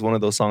Seattle was one of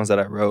those songs that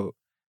I wrote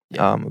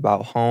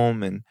about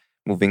home and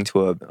moving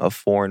to a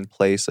foreign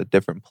place, a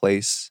different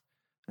place.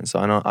 And so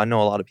I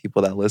know a lot of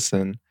people that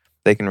listen,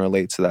 they can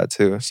relate to that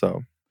too.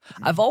 So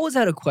I've always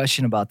had a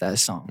question about that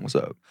song. What's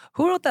up?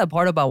 Who wrote that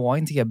part about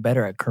wanting to get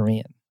better at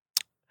Korean?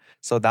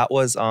 So that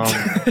was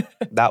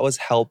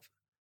help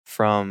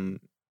from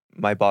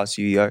my boss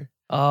Yu.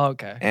 Oh,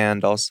 okay.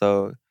 And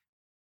also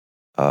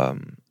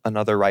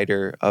another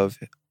writer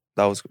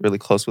that was really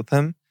close with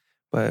him.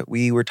 But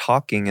we were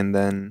talking, and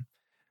then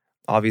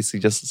obviously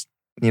just,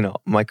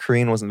 my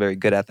Korean wasn't very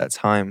good at that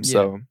time.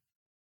 So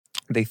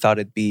they thought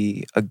it'd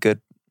be a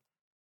good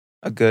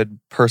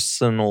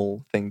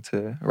personal thing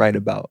to write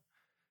about.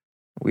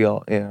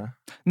 No,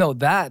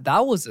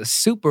 that was a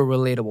super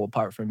relatable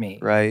part for me.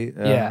 Right?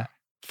 Yeah.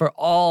 For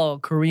all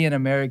Korean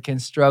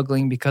Americans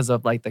struggling because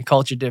of like the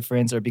culture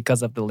difference or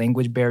because of the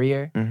language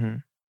barrier. Mm-hmm.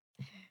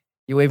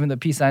 You waving the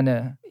peace sign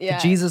to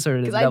Jesus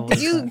or the devil?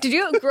 Did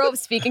you grow up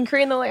speaking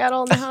Korean though, like at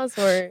all in the house,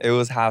 or It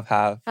was half.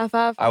 half?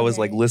 I was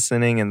like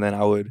listening, and then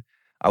I would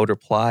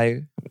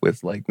reply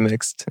with like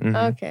mixed.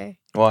 Mhm. Okay.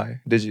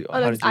 Why did you? Oh, how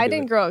no, did you I do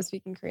didn't it? grow up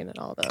speaking Korean at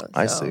all though.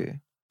 I so. see.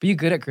 But you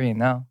good at Korean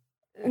now?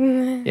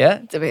 Mm,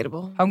 Yeah?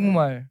 Debatable.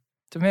 한국말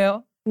좀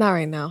해요? Not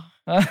right now.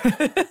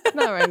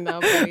 Not right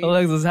now, baby.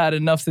 Alexa's had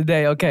enough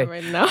today. Okay. Not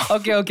right now.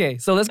 Okay.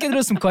 So let's get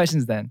into some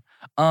questions then.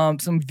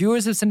 Some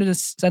viewers have sent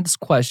us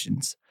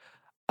questions.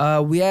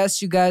 We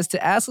asked you guys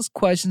to ask us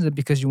questions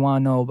because you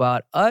want to know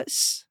about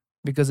us,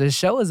 because the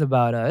show is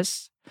about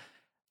us.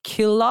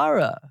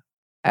 Kilara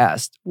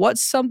asked,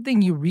 what's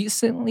something you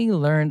recently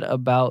learned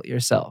about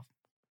yourself?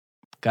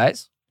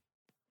 Guys?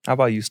 How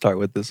about you start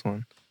with this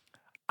one?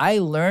 I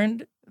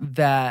learned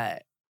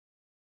that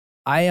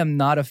I am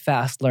not a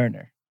fast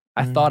learner.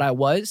 I thought I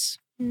was,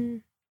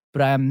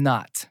 but I am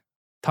not.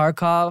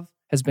 Tarkov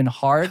has been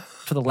hard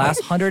for the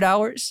last 100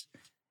 hours,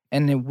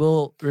 and it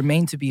will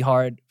remain to be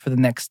hard for the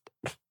next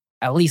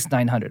at least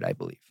 900, I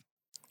believe.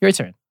 Your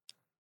turn.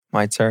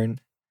 My turn?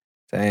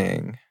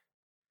 Dang.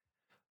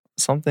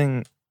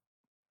 Something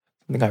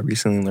I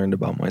recently learned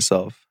about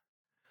myself.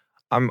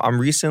 I'm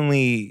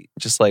recently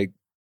just like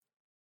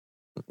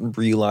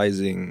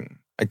realizing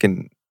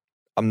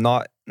I'm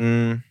not.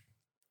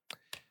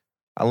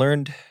 I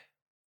learned.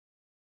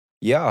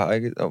 Yeah, I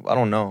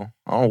don't know.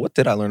 What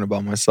did I learn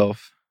about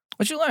myself?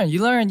 What you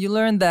learned? You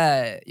learned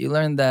that.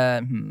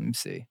 Let me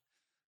see.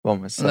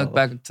 About myself. Look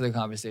back to the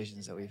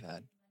conversations that we've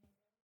had.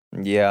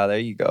 Yeah, there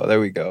you go.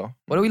 There we go.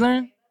 What did we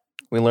learn?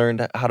 We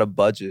learned how to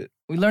budget.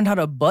 We learned how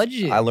to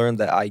budget. I learned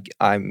that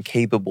I'm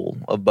capable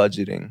of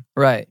budgeting.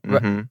 Right.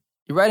 Mm-hmm.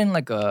 You're writing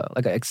like an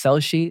Excel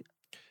sheet.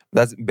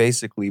 That's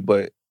basically,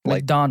 but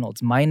like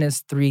McDonald's minus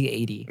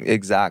 380.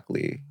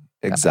 Exactly.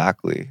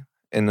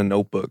 In the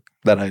notebook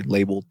that I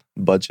labeled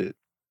budget.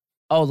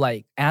 Oh,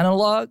 like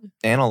analog?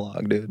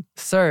 Analog, dude.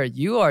 Sir,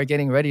 you are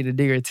getting ready to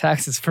do your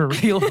taxes for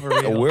real, for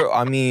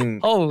real.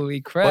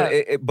 Holy crap.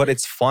 But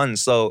it's fun.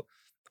 So,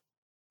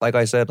 like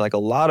I said, like a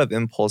lot of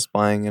impulse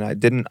buying,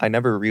 and I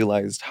never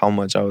realized how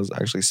much I was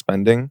actually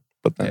spending.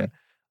 But then,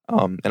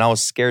 and I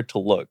was scared to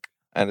look.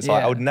 And so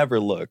I would never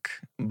look.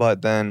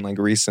 But then, like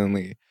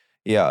recently,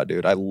 yeah,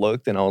 dude, I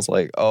looked and I was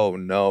like, oh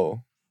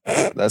no.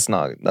 That's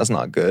not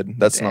good.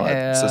 That's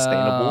not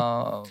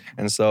sustainable.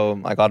 And so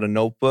I got a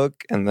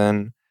notebook, and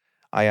then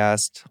I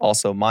asked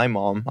also my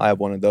mom. I have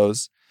one of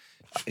those.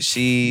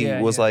 She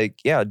was like,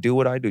 "Yeah, do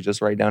what I do.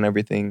 Just write down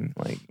everything."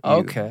 Like,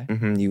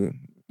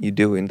 you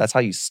do, and that's how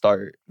you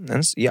start. And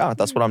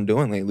that's what I'm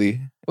doing lately.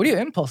 What do you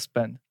impulse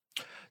spend?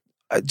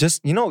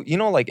 Just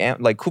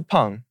like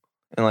Coupang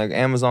and like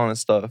Amazon and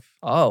stuff.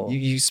 Oh,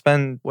 you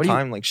spend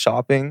time like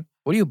shopping.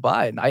 What do you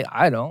buy?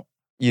 I don't.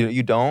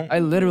 You don't? I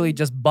literally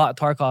just bought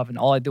Tarkov, and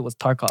all I did was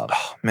Tarkov.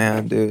 Oh,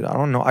 man, dude. I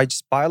don't know. I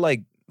just buy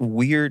like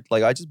weird,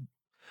 like I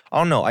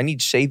don't know. I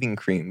need shaving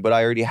cream, but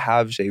I already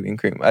have shaving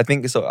cream. I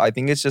think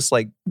it's just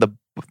like the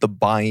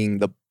buying,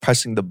 the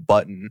pressing the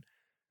button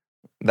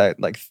that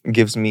like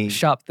gives me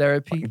shop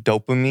therapy, like,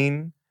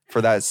 dopamine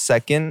for that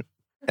second.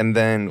 And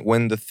then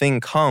when the thing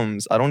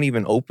comes, I don't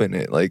even open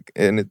it.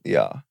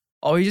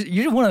 Oh,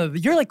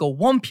 you're like a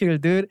one-peer,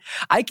 dude.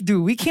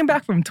 We came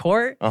back from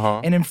tour,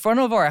 and in front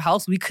of our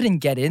house, we couldn't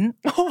get in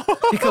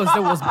because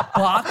there was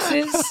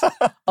boxes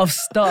of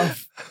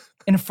stuff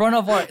in front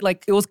of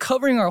it was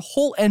covering our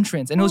whole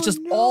entrance, and it was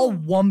just all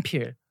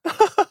one-peer.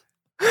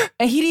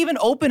 And he didn't even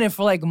open it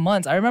for like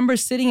months. I remember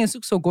sitting in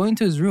Sukso, going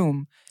to his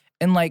room,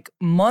 and like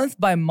month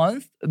by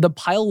month, the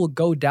pile would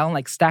go down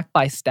like stack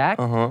by stack,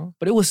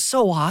 but it was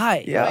so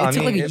high. Yeah, it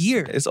took like a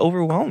year. It's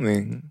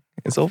overwhelming.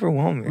 It's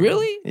overwhelming.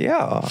 Really?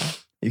 Yeah.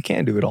 You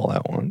can't do it all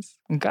at once.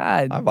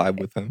 God. I vibe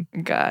with him.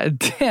 God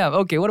damn.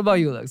 Okay, what about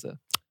you, Alexa?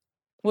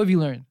 What have you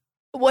learned?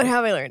 What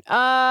have I learned?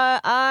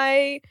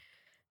 I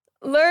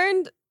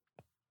learned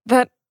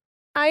that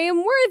I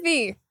am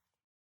worthy.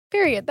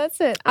 Period.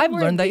 That's it. I've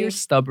learned that you're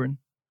stubborn.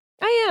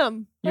 I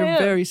am. You're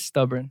very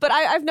stubborn. But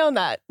I've known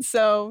that,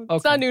 so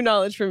it's not new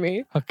knowledge for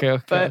me. Okay.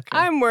 But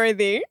I'm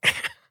worthy.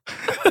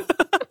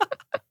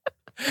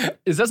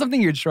 Is that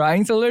something you're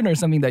trying to learn or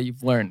something that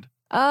you've learned?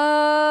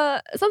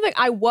 Something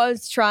I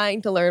was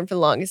trying to learn for the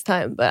longest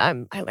time, but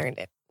I learned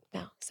it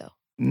now. So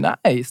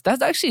nice.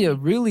 That's actually a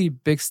really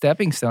big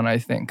stepping stone, I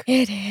think.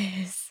 It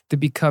is. To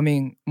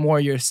becoming more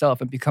yourself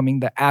and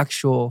becoming the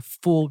actual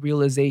full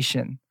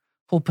realization,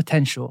 full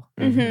potential.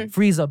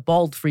 Frieza,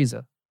 bald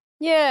Frieza.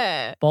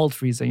 Yeah. Bald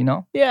Frieza, you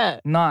know? Yeah.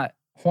 Not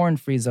horn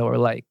Frieza or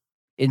like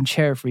in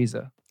chair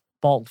Frieza.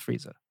 Bald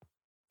Frieza.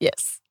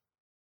 Yes.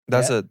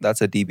 That's a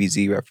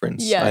DBZ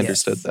reference. Yes. I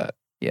understood that.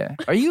 Yeah.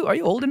 Are you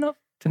old enough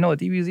to know what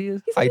DBZ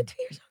is? He's like 2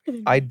 years older than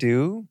me. I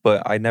do,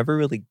 but I never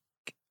really.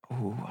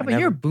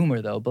 You're a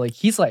boomer though, but like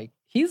he's like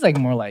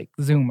more like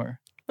Zoomer.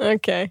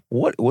 Okay.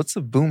 What's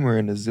a boomer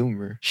and a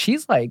Zoomer?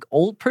 She's like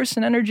old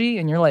person energy,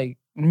 and you're like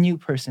new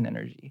person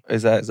energy.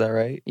 Is that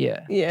right?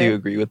 Yeah. Yeah. Do you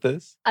agree with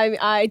this?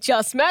 I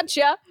just met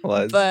you,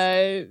 but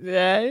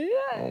there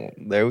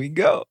we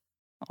go.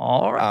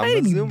 All right.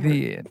 I'm a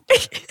Zoomer.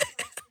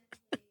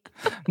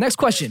 Next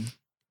question.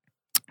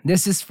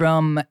 This is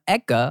from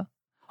Eka.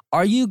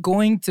 Are you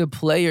going to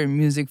play your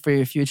music for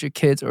your future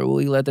kids, or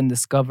will you let them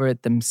discover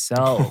it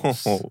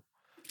themselves?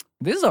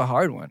 This is a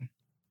hard one.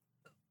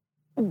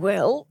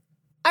 Well,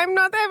 I'm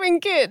not having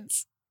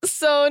kids,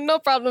 so no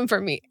problem for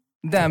me.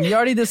 Damn, you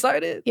already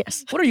decided?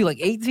 Yes. What are you, like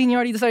 18? You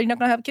already decided you're not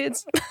going to have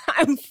kids?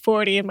 I'm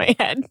 40 in my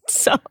head,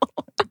 so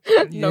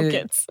no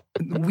kids.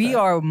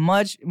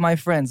 My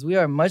friends, we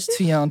are much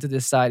too young to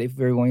decide if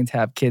we're going to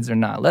have kids or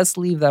not. Let's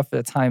leave that for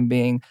the time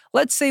being.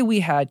 Let's say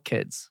we had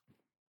kids.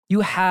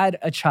 You had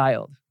a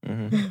child.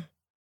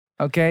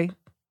 Okay?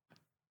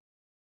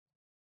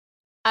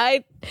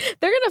 they're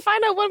gonna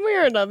find out one way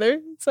or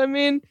another. So I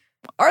mean,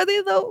 are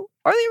they though?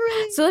 Are they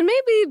really? So then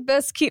maybe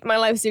best keep my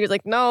life secret.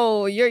 Like,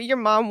 no, your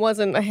mom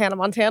wasn't a Hannah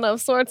Montana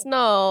of sorts.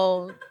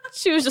 No,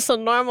 she was just a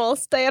normal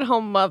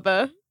stay-at-home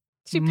mother.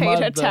 She paid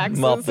her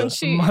taxes and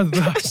she cooked.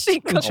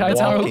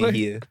 I'm walking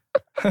here.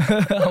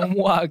 I'm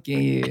walking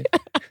here.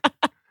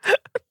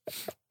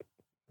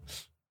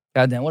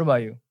 Goddamn, what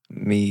about you?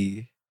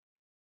 Me,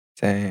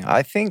 dang.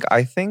 I think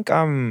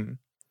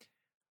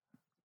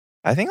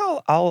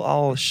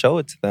I'll show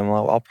it to them.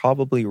 I'll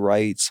probably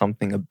write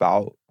something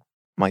about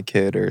my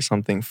kid or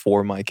something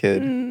for my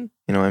kid. You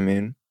know what I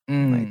mean?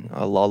 Like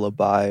a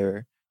lullaby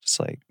or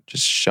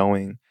just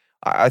showing.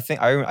 I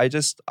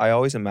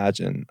always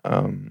imagine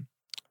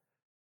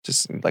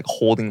just like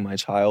holding my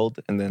child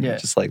and then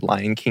just like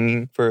Lion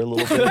Kinging for a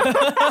little bit.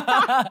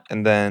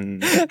 And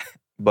then,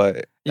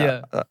 but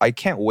I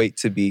can't wait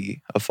to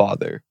be a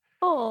father.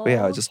 Aww, but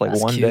yeah, just like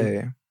one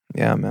day.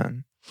 Yeah,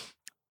 man.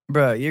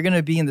 Bro, you're going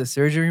to be in the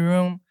surgery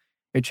room.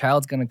 Your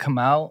child's going to come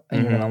out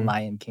and you're going to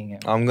Lion King him.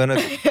 I'm going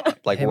to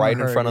like right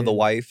in front of the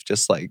wife,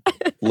 just like,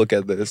 look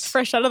at this.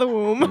 Fresh out of the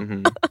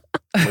womb. Look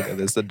at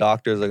this. The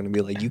doctors are going to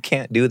be like, you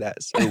can't do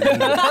that. So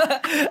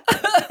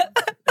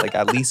like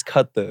at least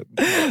cut the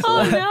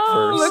cord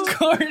first. The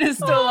cord is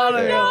still on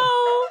there.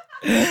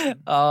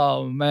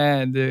 Oh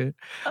man, dude.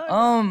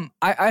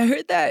 I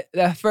heard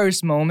that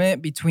first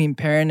moment between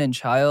parent and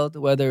child,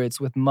 whether it's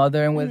with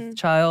mother and with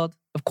child.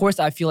 Of course,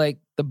 I feel like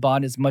the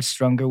bond is much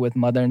stronger with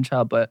mother and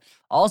child, but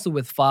also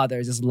with father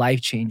is just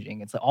life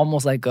changing. It's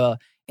almost like a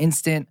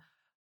instant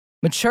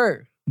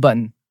mature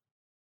button.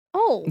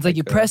 Oh, it's like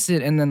you press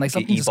it and then like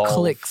something just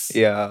clicks.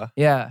 Yeah,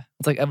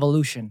 it's like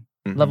evolution,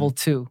 level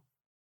 2.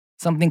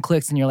 Something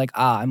clicks and you're like,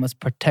 I must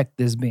protect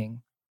this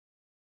being.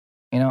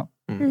 You know,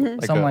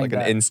 like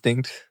an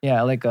instinct.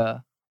 Yeah, like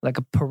a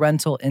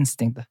parental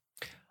instinct.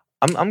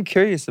 I'm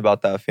curious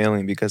about that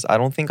feeling because I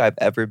don't think I've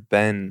ever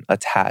been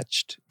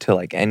attached to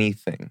like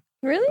anything.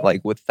 Really?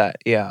 Like with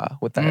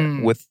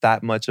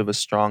that much of a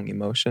strong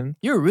emotion.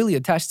 You were really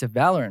attached to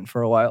Valorant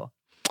for a while.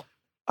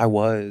 I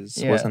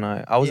was, wasn't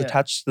I? I was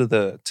attached to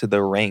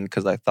the ring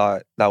because I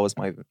thought that was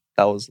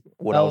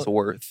what I was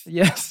worth.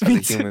 Yes, as a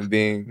human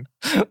being.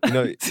 You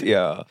know,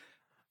 yeah.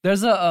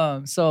 There's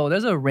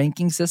a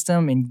ranking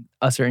system in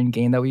a certain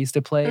game that we used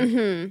to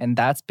play, and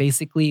that's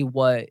basically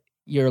what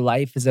your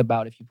life is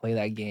about if you play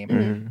that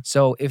game.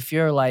 So if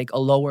you're like a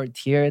lower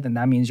tier, then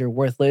that means you're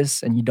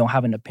worthless and you don't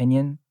have an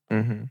opinion.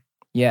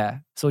 Yeah.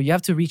 So you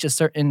have to reach a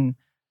certain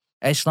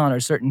echelon or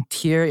a certain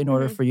tier in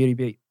order for you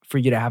to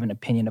have an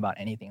opinion about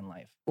anything in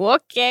life.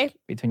 Okay.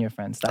 Between your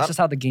friends. That's just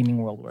how the gaming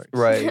world works.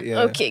 Right.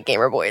 Yeah. Okay,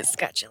 gamer boys,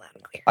 got you loud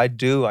and clear. I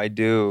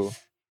do.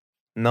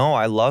 No,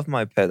 I love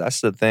my pet.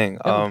 That's the thing.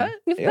 You have a pet?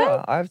 You have a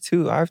pet? I have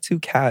two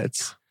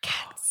cats.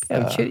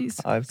 Cats.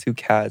 Kitties. I have two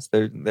cats.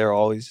 They're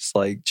always just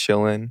like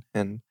chilling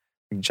and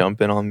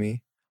jumping on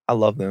me. I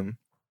love them.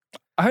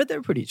 I heard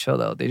they're pretty chill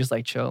though. They just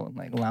like chill and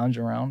like lounge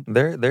around.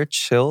 They're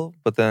chill,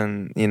 but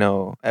then, you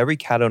know, every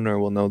cat owner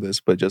will know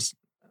this, but just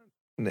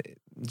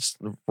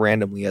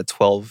randomly at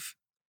 12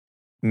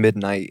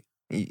 midnight,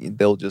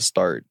 they'll just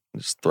start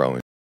throwing,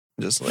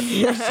 just like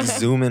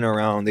zooming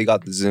around. They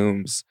got the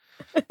zooms.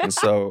 And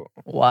so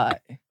why?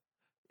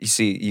 You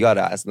see, you got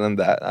to ask them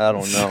that. I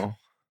don't know.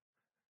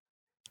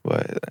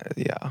 But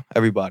yeah,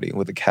 everybody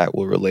with a cat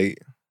will relate.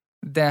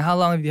 Dan, how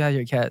long have you had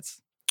your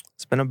cats?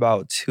 It's been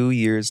about 2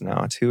 years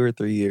now, 2 or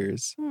 3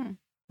 years.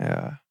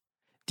 Yeah.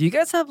 Do you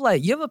guys have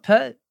you have a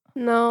pet?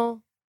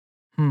 No.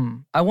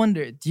 I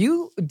wonder,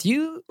 do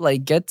you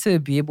like get to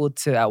be able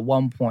to at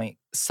one point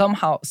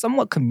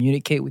somewhat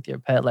communicate with your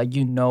pet, like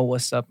you know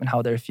what's up and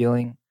how they're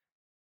feeling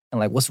and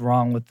like what's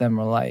wrong with them,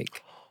 or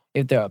like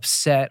if they're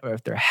upset or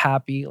if they're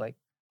happy, like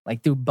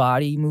through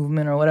body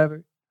movement or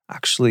whatever?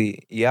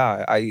 Actually,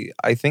 yeah,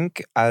 I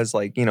think as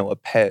like, you know, a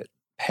pet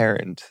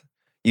parent,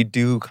 you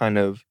do kind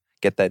of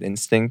get that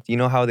instinct. You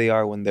know how they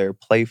are when they're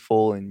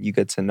playful and you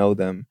get to know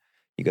them,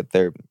 you get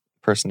their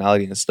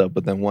personality and stuff.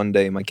 But then one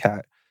day my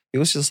cat, he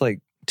was just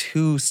like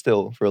too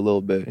still for a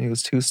little bit. He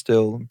was too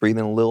still,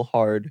 breathing a little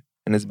hard,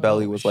 and his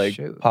belly was like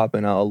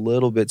popping out a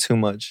little bit too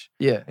much.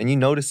 Yeah. And you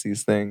notice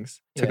these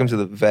things. Took him to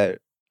the vet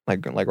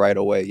like right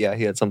away. Yeah,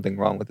 he had something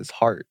wrong with his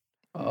heart.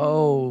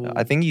 Oh.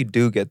 I think you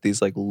do get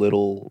these like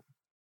little,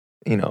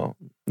 you know,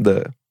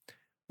 the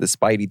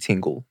spidey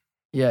tingle.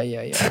 Yeah.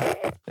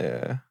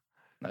 Yeah.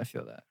 I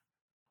feel that.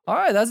 All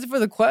right, that's it for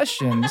the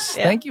questions.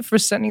 Thank you for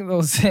sending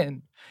those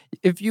in.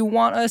 If you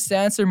want us to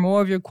answer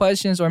more of your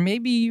questions, or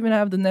maybe you even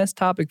have the next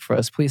topic for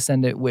us, please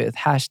send it with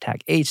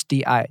hashtag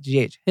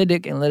HDIGH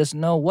Hiddick and let us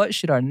know what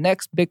should our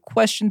next big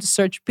question to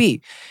search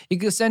be. You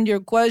can send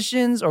your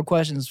questions or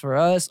questions for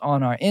us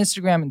on our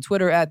Instagram and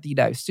Twitter at The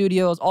Dive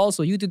Studios.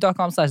 Also,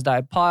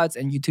 youtube.com/divepods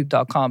and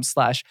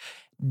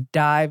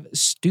youtube.com/dive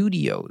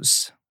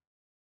studios.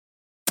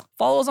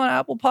 Follow us on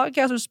Apple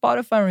Podcasts or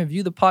Spotify and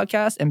review the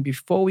podcast. And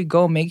before we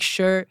go, make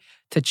sure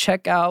to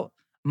check out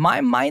my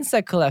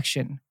Mindset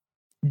collection.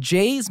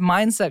 Jay's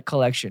Mindset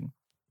collection.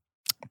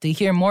 to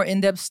hear more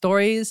in-depth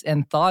stories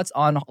and thoughts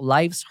on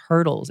life's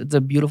hurdles. It's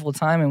a beautiful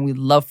time, and we'd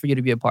love for you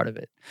to be a part of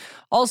it.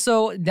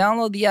 Also,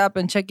 download the app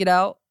and check it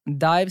out.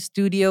 Dive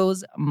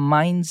Studios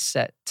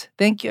Mindset.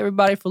 Thank you,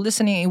 everybody, for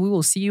listening, and we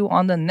will see you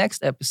on the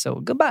next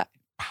episode. Goodbye.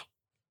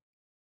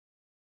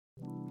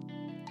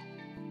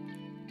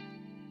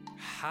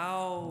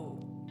 How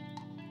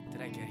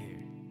did I get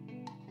here?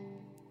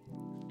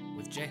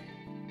 With Jay?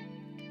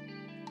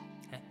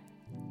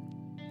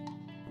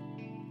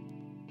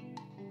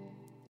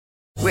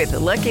 With the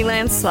Lucky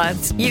Land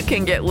Slots, you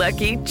can get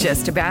lucky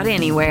just about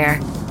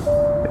anywhere.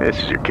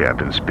 This is your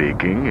captain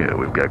speaking.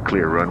 We've got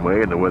clear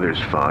runway and the weather's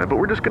fine, but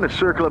we're just going to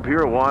circle up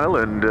here a while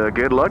and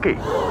get lucky.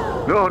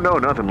 No,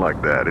 nothing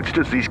like that. It's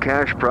just these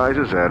cash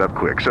prizes add up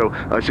quick. So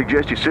I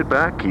suggest you sit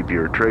back, keep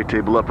your tray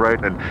table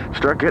upright, and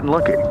start getting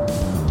lucky.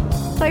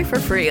 Play for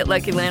free at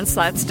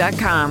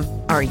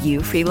LuckyLandSlots.com. Are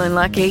you feeling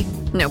lucky?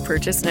 No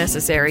purchase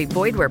necessary.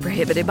 Void where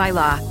prohibited by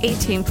law.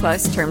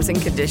 18+ terms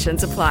and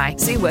conditions apply.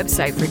 See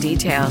website for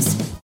details.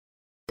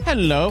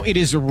 Hello, it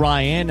is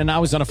Ryan, and I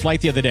was on a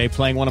flight the other day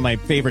playing one of my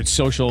favorite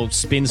social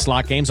spin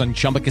slot games on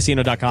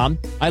ChumbaCasino.com.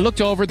 I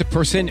looked over at the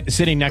person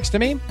sitting next to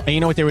me, and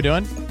you know what they were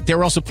doing? They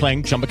were also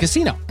playing Chumba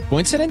Casino.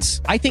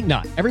 Coincidence? I think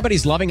not.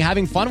 Everybody's loving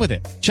having fun with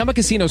it. Chumba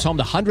Casino is home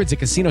to hundreds of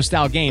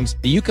casino-style games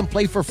that you can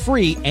play for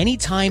free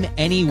anytime,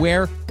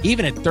 anywhere,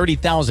 even at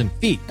 30,000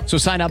 feet. So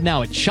sign up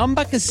now at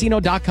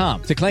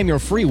ChumbaCasino.com to claim your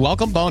free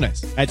welcome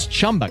bonus. That's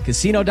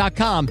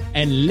ChumbaCasino.com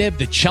and live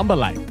the Chumba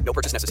life. No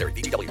purchase necessary.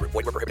 VGW. Void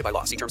where prohibited by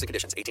law. See terms and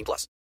conditions.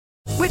 18+.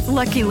 With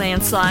Lucky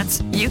Land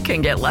Slots, you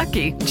can get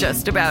lucky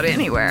just about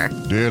anywhere.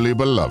 Dearly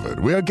beloved,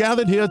 we are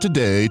gathered here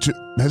today to...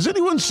 Has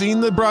anyone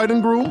seen the bride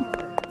and groom?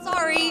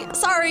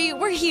 Sorry,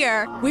 we're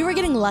here. We were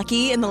getting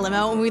lucky in the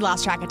limo and we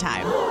lost track of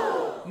time.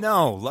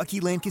 No, Lucky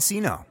Land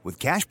Casino, with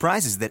cash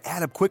prizes that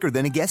add up quicker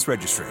than a guest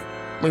registry.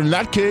 In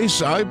that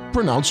case, I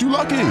pronounce you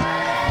lucky.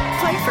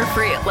 Play for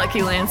free at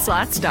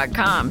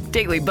LuckyLandSlots.com.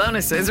 Daily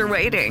bonuses are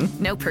waiting.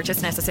 No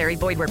purchase necessary.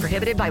 Void where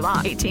prohibited by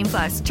law.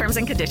 18+. Terms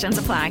and conditions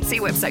apply. See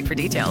website for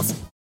details.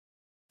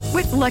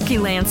 With Lucky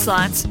Land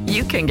Slots,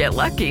 you can get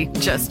lucky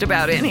just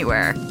about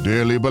anywhere.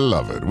 Dearly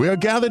beloved, we are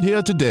gathered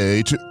here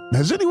today to...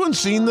 Has anyone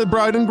seen the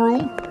bride and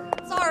groom?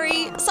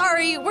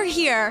 Sorry, we're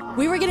here.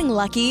 We were getting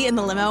lucky in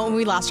the limo and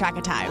we lost track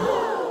of time.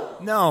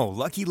 No,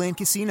 Lucky Land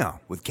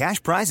Casino, with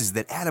cash prizes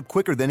that add up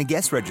quicker than a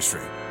guest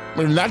registry.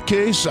 In that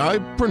case, I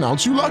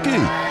pronounce you lucky.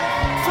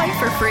 Play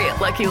for free at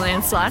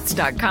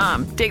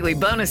LuckyLandSlots.com. Daily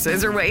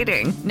bonuses are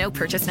waiting. No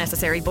purchase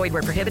necessary. Void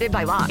where prohibited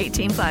by law.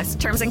 18+.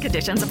 Terms and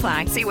conditions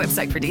apply. See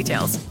website for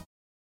details.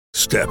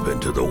 Step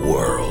into the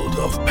world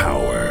of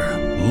power,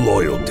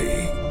 loyalty,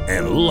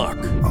 and luck.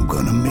 I'm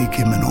gonna make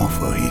him an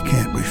offer he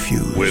can't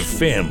refuse. With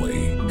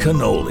family,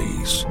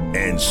 cannolis,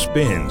 and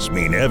spins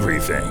mean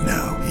everything.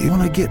 Now, you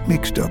wanna get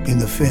mixed up in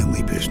the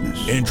family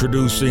business.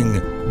 Introducing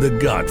The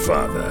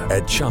Godfather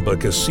at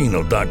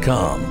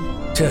ChumbaCasino.com.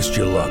 Test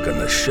your luck in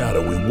the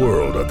shadowy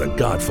world of The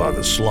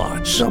Godfather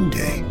slot.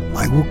 Someday,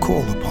 I will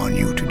call upon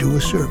you to do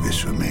a service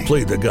for me.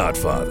 Play The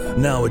Godfather,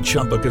 now at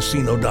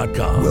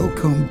ChumbaCasino.com.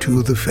 Welcome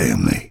to the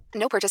family.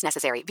 No purchase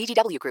necessary.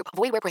 VGW Group.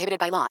 Void where prohibited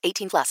by law.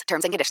 18+.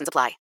 Terms and conditions apply.